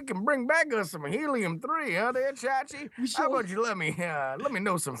space, and we can bring back us some helium-3, huh, there, Chachi? How about you let me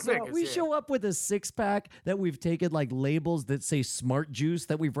know some figures? We show up with a 6-pack that we've taken like labels that say smart juice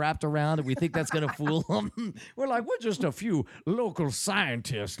that we've wrapped around, and we think that's going to fool them. We're like, we're just a few local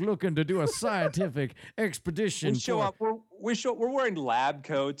scientists looking to do a scientific expedition. We show up. We're wearing lab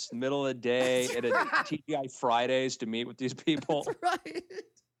coats in the middle of the day at a TGI Fridays to meet with these people. That's right.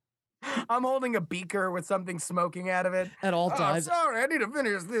 I'm holding a beaker with something smoking out of it at all times. Sorry, I need to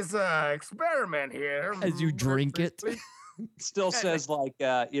finish this experiment here. As you drink it. Still says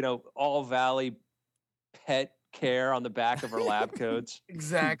All Valley Pet Care on the back of our lab coats.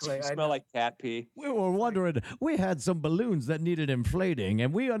 Exactly. Smell like cat pee. We were wondering, we had some balloons that needed inflating,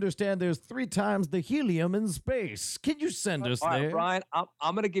 and we understand there's 3 times the helium in space. Can you send us there? Brian,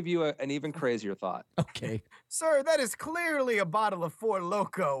 I'm going to give you an even crazier thought. Okay. Sir, that is clearly a bottle of Four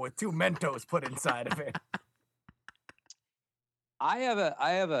Loko with 2 Mentos put inside of it. I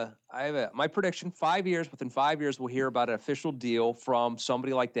have my prediction, 5 years, within 5 years, we'll hear about an official deal from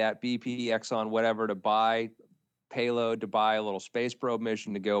somebody like that, BP, Exxon, whatever, to buy payload, to buy a little space probe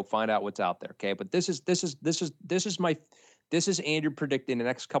mission to go find out what's out there. Okay. But this is Andrew predicting the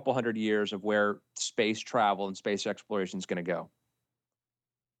next couple hundred years of where space travel and space exploration is going to go.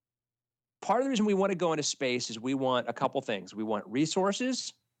 Part of the reason we want to go into space is we want a couple things. We want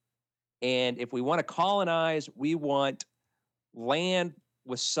resources. And if we want to colonize, we want land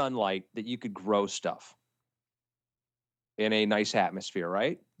with sunlight that you could grow stuff in a nice atmosphere,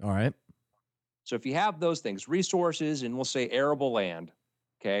 right? All right. So if you have those things, resources, and we'll say arable land,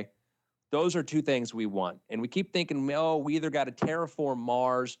 okay, those are 2 things we want. And we keep thinking, we either got to terraform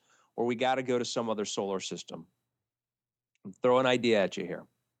Mars or we got to go to some other solar system. Throw an idea at you here,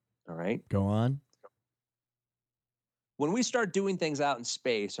 all right? Go on. when we start doing things out in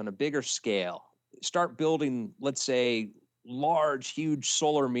space on a bigger scale, start building, let's say, large, huge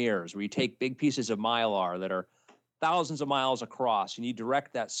solar mirrors where you take big pieces of mylar that are thousands of miles across and you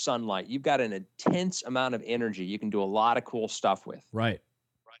direct that sunlight, you've got an intense amount of energy you can do a lot of cool stuff with. Right.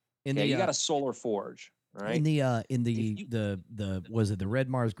 Okay, you got a solar forge, right? In the was it the Red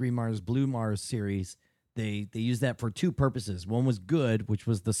Mars, Green Mars, Blue Mars series, they used that for two purposes. One was good, which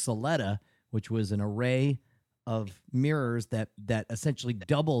was the Soletta, which was an array of mirrors that essentially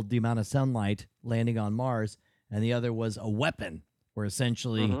doubled the amount of sunlight landing on Mars, and the other was a weapon where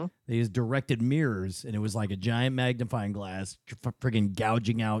essentially they used directed mirrors, and it was like a giant magnifying glass friggin'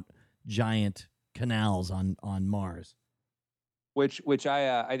 gouging out giant canals on Mars. Which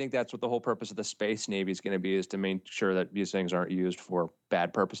I think that's what the whole purpose of the Space Navy is going to be, is to make sure that these things aren't used for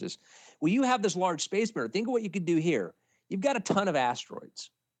bad purposes. Well, you have this large space mirror. Think of what you could do here. You've got a ton of asteroids.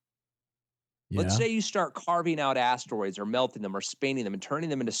 Yeah. Let's say you start carving out asteroids or melting them or spinning them and turning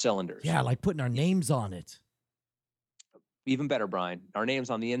them into cylinders. Yeah, like putting our names on it. Even better, Brian, our name's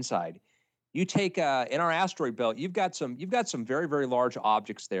on the inside. You take in our asteroid belt, you've got some very, very large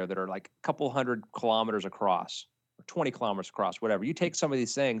objects there that are like a couple 100 kilometers across, or 20 kilometers across, whatever. You take some of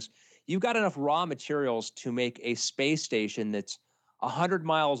these things, you've got enough raw materials to make a space station that's 100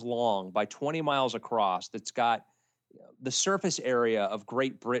 miles long by 20 miles across, that's got the surface area of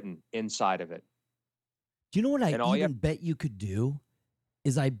Great Britain inside of it. Do you know what I even bet you could do?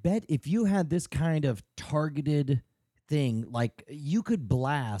 Is I bet if you had this kind of targeted thing, like you could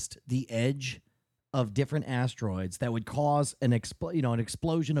blast the edge of different asteroids that would cause an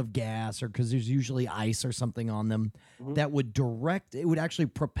explosion of gas, or because there's usually ice or something on them, that would it would actually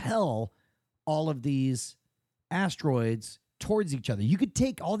propel all of these asteroids towards each other. You could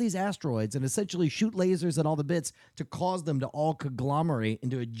take all these asteroids and essentially shoot lasers at all the bits to cause them to all conglomerate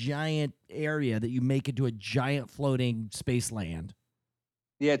into a giant area that you make into a giant floating space land.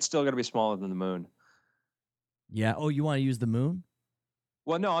 Yeah, it's still going to be smaller than the moon. Yeah. Oh, you want to use the moon?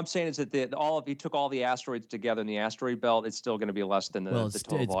 Well, no, I'm saying is that if you took all the asteroids together in the asteroid belt, it's still going to be less than the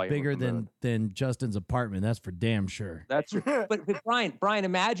total volume. It's bigger of the moon. than Justin's apartment. That's for damn sure. That's but Brian,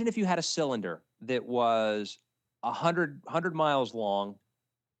 imagine if you had a cylinder that was 100 miles long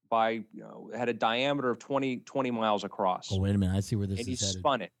by had a diameter of 20 miles across. Oh, wait a minute. I see where this is headed. And you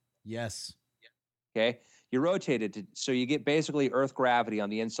spun it. Yes. Okay. You rotate it so you get basically Earth gravity on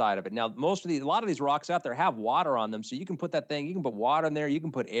the inside of it. Now, a lot of these rocks out there have water on them, so you can put water in there, you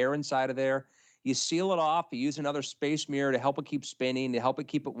can put air inside of there. You seal it off, you use another space mirror to help it keep spinning, to help it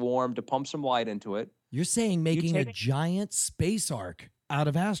keep it warm, to pump some light into it. You're saying making a giant space ark out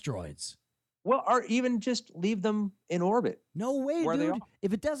of asteroids. Well, or even just leave them in orbit. No way, dude.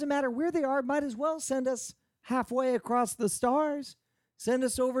 If it doesn't matter where they are, might as well send us halfway across the stars. Send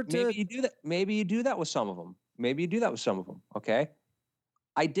us over to... Maybe you do that. Maybe you do that with some of them. Okay.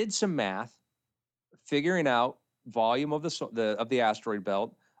 I did some math, figuring out volume of the asteroid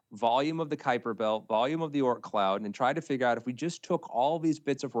belt, volume of the Kuiper belt, volume of the Oort cloud, and tried to figure out if we just took all these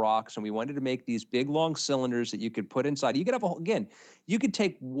bits of rocks and we wanted to make these big long cylinders that you could put inside. You could have you could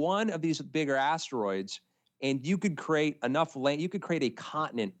take one of these bigger asteroids and you could create enough land. You could create a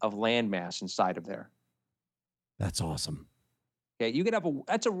continent of landmass inside of there. That's awesome. Okay, you could have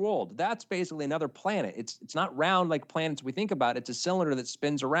that's a world. That's basically another planet. It's not round like planets we think about. It's a cylinder that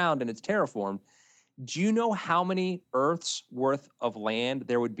spins around and it's terraformed. Do you know how many Earths worth of land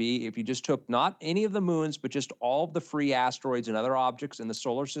there would be if you just took not any of the moons, but just all of the free asteroids and other objects in the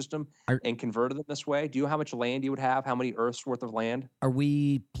solar system and converted them this way? Do you know how much land you would have? How many Earths worth of land? Are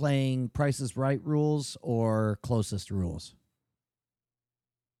we playing Price is Right rules or closest rules?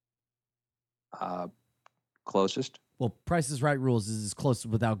 Closest. Well, Price is Right rules is as close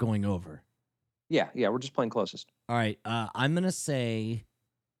without going over. Yeah, we're just playing closest. All right, I'm going to say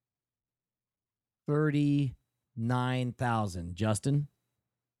 39,000. Justin?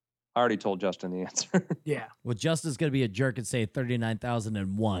 I already told Justin the answer. Yeah. Well, Justin's going to be a jerk and say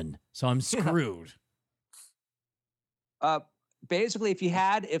 39,001. So I'm screwed. Basically, if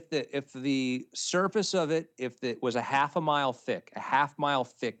the surface of it, if it was a half mile thick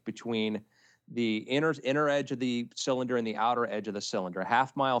between the inner edge of the cylinder and the outer edge of the cylinder, a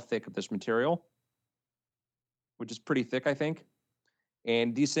half mile thick of this material, which is pretty thick, I think.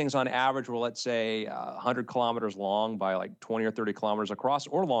 And these things on average were, let's say, 100 kilometers long by like 20 or 30 kilometers across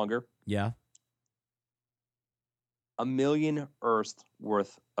or longer. Yeah. 1 million Earths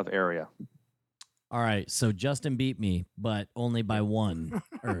worth of area. All right. So Justin beat me, but only by 1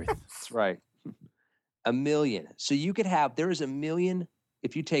 Earth. That's right. 1 million. So you could have, there is 1 million.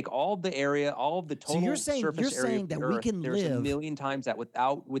 If you take all of the area, all of the total surface area of the Earth, there's 1 million times that with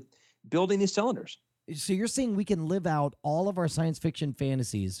building these cylinders. So you're saying we can live out all of our science fiction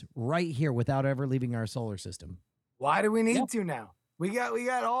fantasies right here without ever leaving our solar system? Why do we need Yeah. to now? We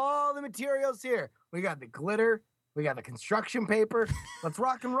got all the materials here. We got the glitter. We got the construction paper. Let's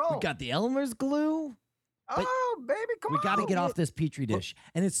rock and roll. We got the Elmer's glue. But oh, baby, come we on. got to get off this petri dish.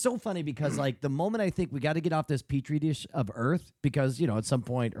 And it's so funny because, like, the moment I think we got to get off this petri dish of Earth, because, at some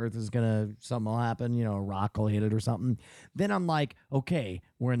point Earth is something will happen, a rock will hit it or something. Then I'm like, okay,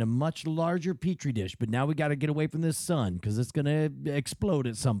 we're in a much larger petri dish, but now we got to get away from this sun because it's going to explode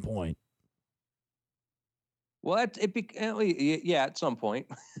at some point. Well, at some point.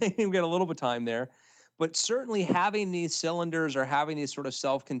 We've got a little bit of time there. But certainly having these cylinders or having these sort of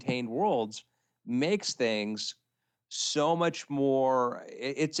self-contained worlds makes things so much more.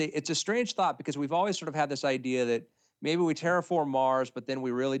 It's a strange thought because we've always sort of had this idea that maybe we terraform Mars, but then we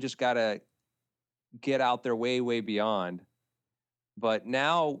really just got to get out there way, way beyond. But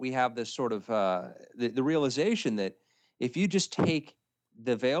now we have this sort of the realization that if you just take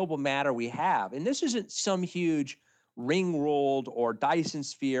the available matter we have, and this isn't some huge ring rolled or Dyson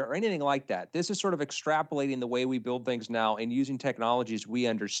sphere or anything like that. This is sort of extrapolating the way we build things now and using technologies we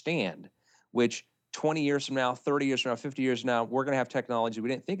understand, which 20 years from now, 30 years from now, 50 years from now, we're going to have technology we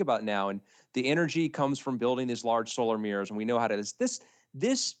didn't think about now. And the energy comes from building these large solar mirrors, and we know how to do this.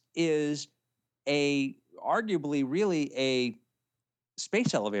 This is arguably really a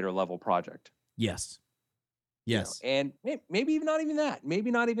space elevator level project. Yes. Yes. And maybe not even that.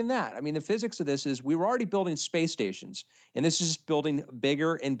 Maybe not even that. I mean, the physics of this is we were already building space stations, and this is just building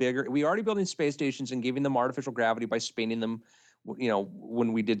bigger and bigger. We already building space stations and giving them artificial gravity by spinning them.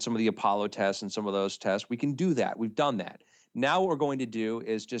 When we did some of the Apollo tests and some of those tests, we can do that. We've done that. Now what we're going to do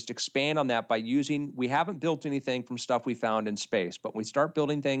is just expand on that by we haven't built anything from stuff we found in space, but we start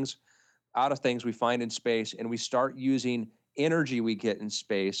building things out of things we find in space, and we start using energy we get in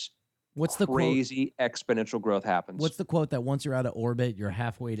space. What's the crazy exponential growth happens? What's the quote that once you're out of orbit, you're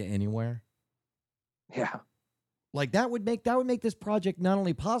halfway to anywhere? Yeah. Like that would make this project not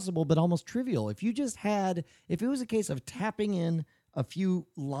only possible, but almost trivial. If it was a case of tapping in a few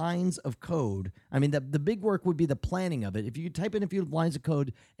lines of code, I mean, the big work would be the planning of it. If you could type in a few lines of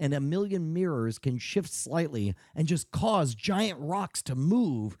code and a million mirrors can shift slightly and just cause giant rocks to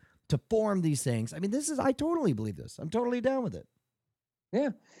move to form these things. I mean, I totally believe this. I'm totally down with it. Yeah.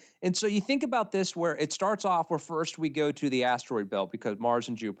 And so you think about this where it starts off where first we go to the asteroid belt because Mars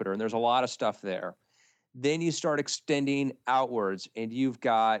and Jupiter, and there's a lot of stuff there. Then you start extending outwards, and you've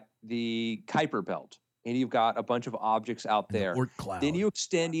got the Kuiper belt, and you've got a bunch of objects out there. The Oort cloud. Then you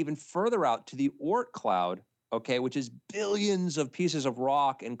extend even further out to the Oort cloud, okay, which is billions of pieces of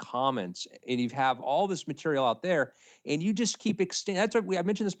rock and comets, and you have all this material out there, and you just keep extending. That's what I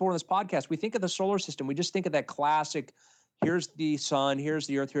mentioned this before in this podcast. We think of the solar system, we just think of that classic. Here's the sun, here's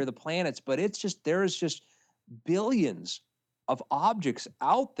the earth, here are the planets, but there's just billions of objects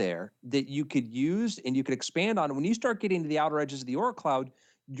out there that you could use and you could expand on. And when you start getting to the outer edges of the Oort cloud,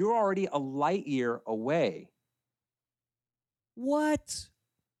 you're already a light year away. What?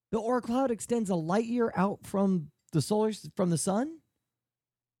 The Oort cloud extends a light year out from the sun?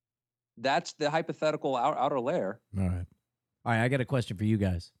 That's the hypothetical outer layer. All right, I got a question for you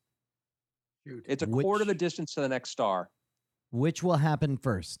guys. Shoot. It's a quarter of the distance to the next star. Which will happen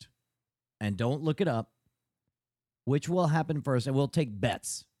first? And don't look it up. Which will happen first? And we'll take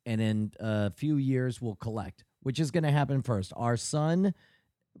bets. And in a few years, we'll collect. Which is going to happen first? Our sun,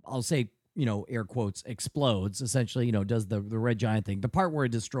 I'll say, air quotes, explodes, essentially, does the red giant thing, the part where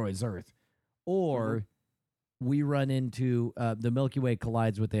it destroys Earth. Or we run into the Milky Way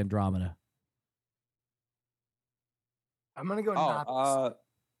collides with Andromeda. I'm going to go not.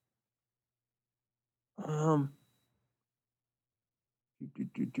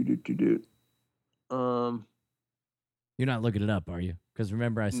 You're not looking it up, are you? Because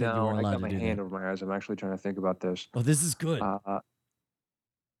remember, I said you weren't allowed to do that. I got my hand over my eyes. I'm actually trying to think about this. Oh, this is good. I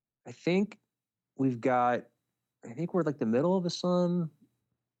think we're like the middle of the sun.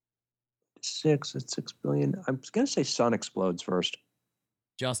 It's 6 billion. I'm going to say sun explodes first.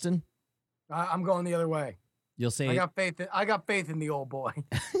 Justin? I'm going the other way. You'll say I got faith in the old boy.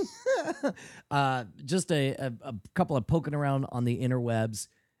 Just a couple of poking around on the interwebs.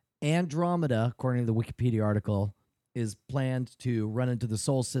 Andromeda, according to the Wikipedia article, is planned to run into the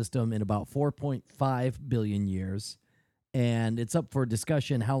Sol system in about 4.5 billion years. And it's up for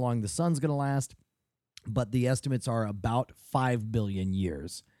discussion how long the sun's going to last, but the estimates are about 5 billion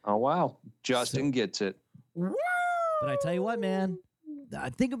years. Oh, wow. Justin gets it. But I tell you what, man,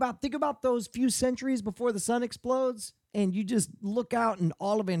 think about those few centuries before the sun explodes, and you just look out and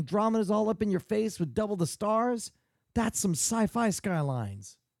all of Andromeda's all up in your face with double the stars. That's some sci-fi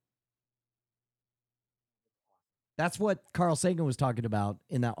skylines. That's what Carl Sagan was talking about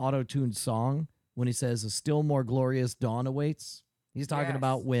in that auto-tuned song when he says a still more glorious dawn awaits. He's talking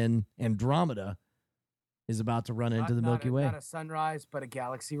about when Andromeda is about to run into the Milky Way. Not a sunrise, but a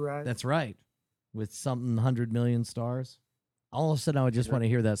galaxy rise. That's right. With something 100 million stars. All of a sudden, I just want to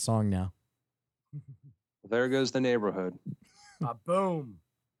hear that song now. There goes the neighborhood. Boom.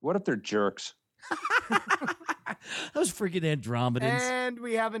 What if they're jerks? Those freaking Andromedans. And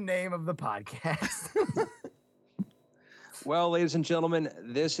we have a name of the podcast. Well, ladies and gentlemen,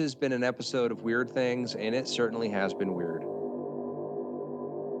 this has been an episode of Weird Things, and it certainly has been weird.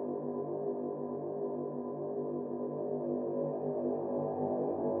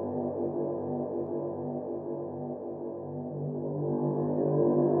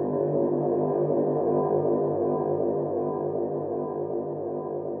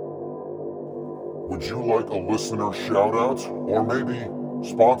 Would you like a listener shout-out or maybe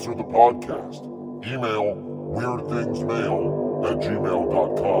sponsor the podcast? Email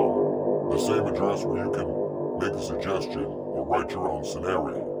weirdthingsmail@gmail.com, the same address where you can make a suggestion or write your own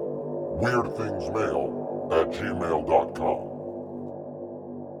scenario. weirdthingsmail@gmail.com.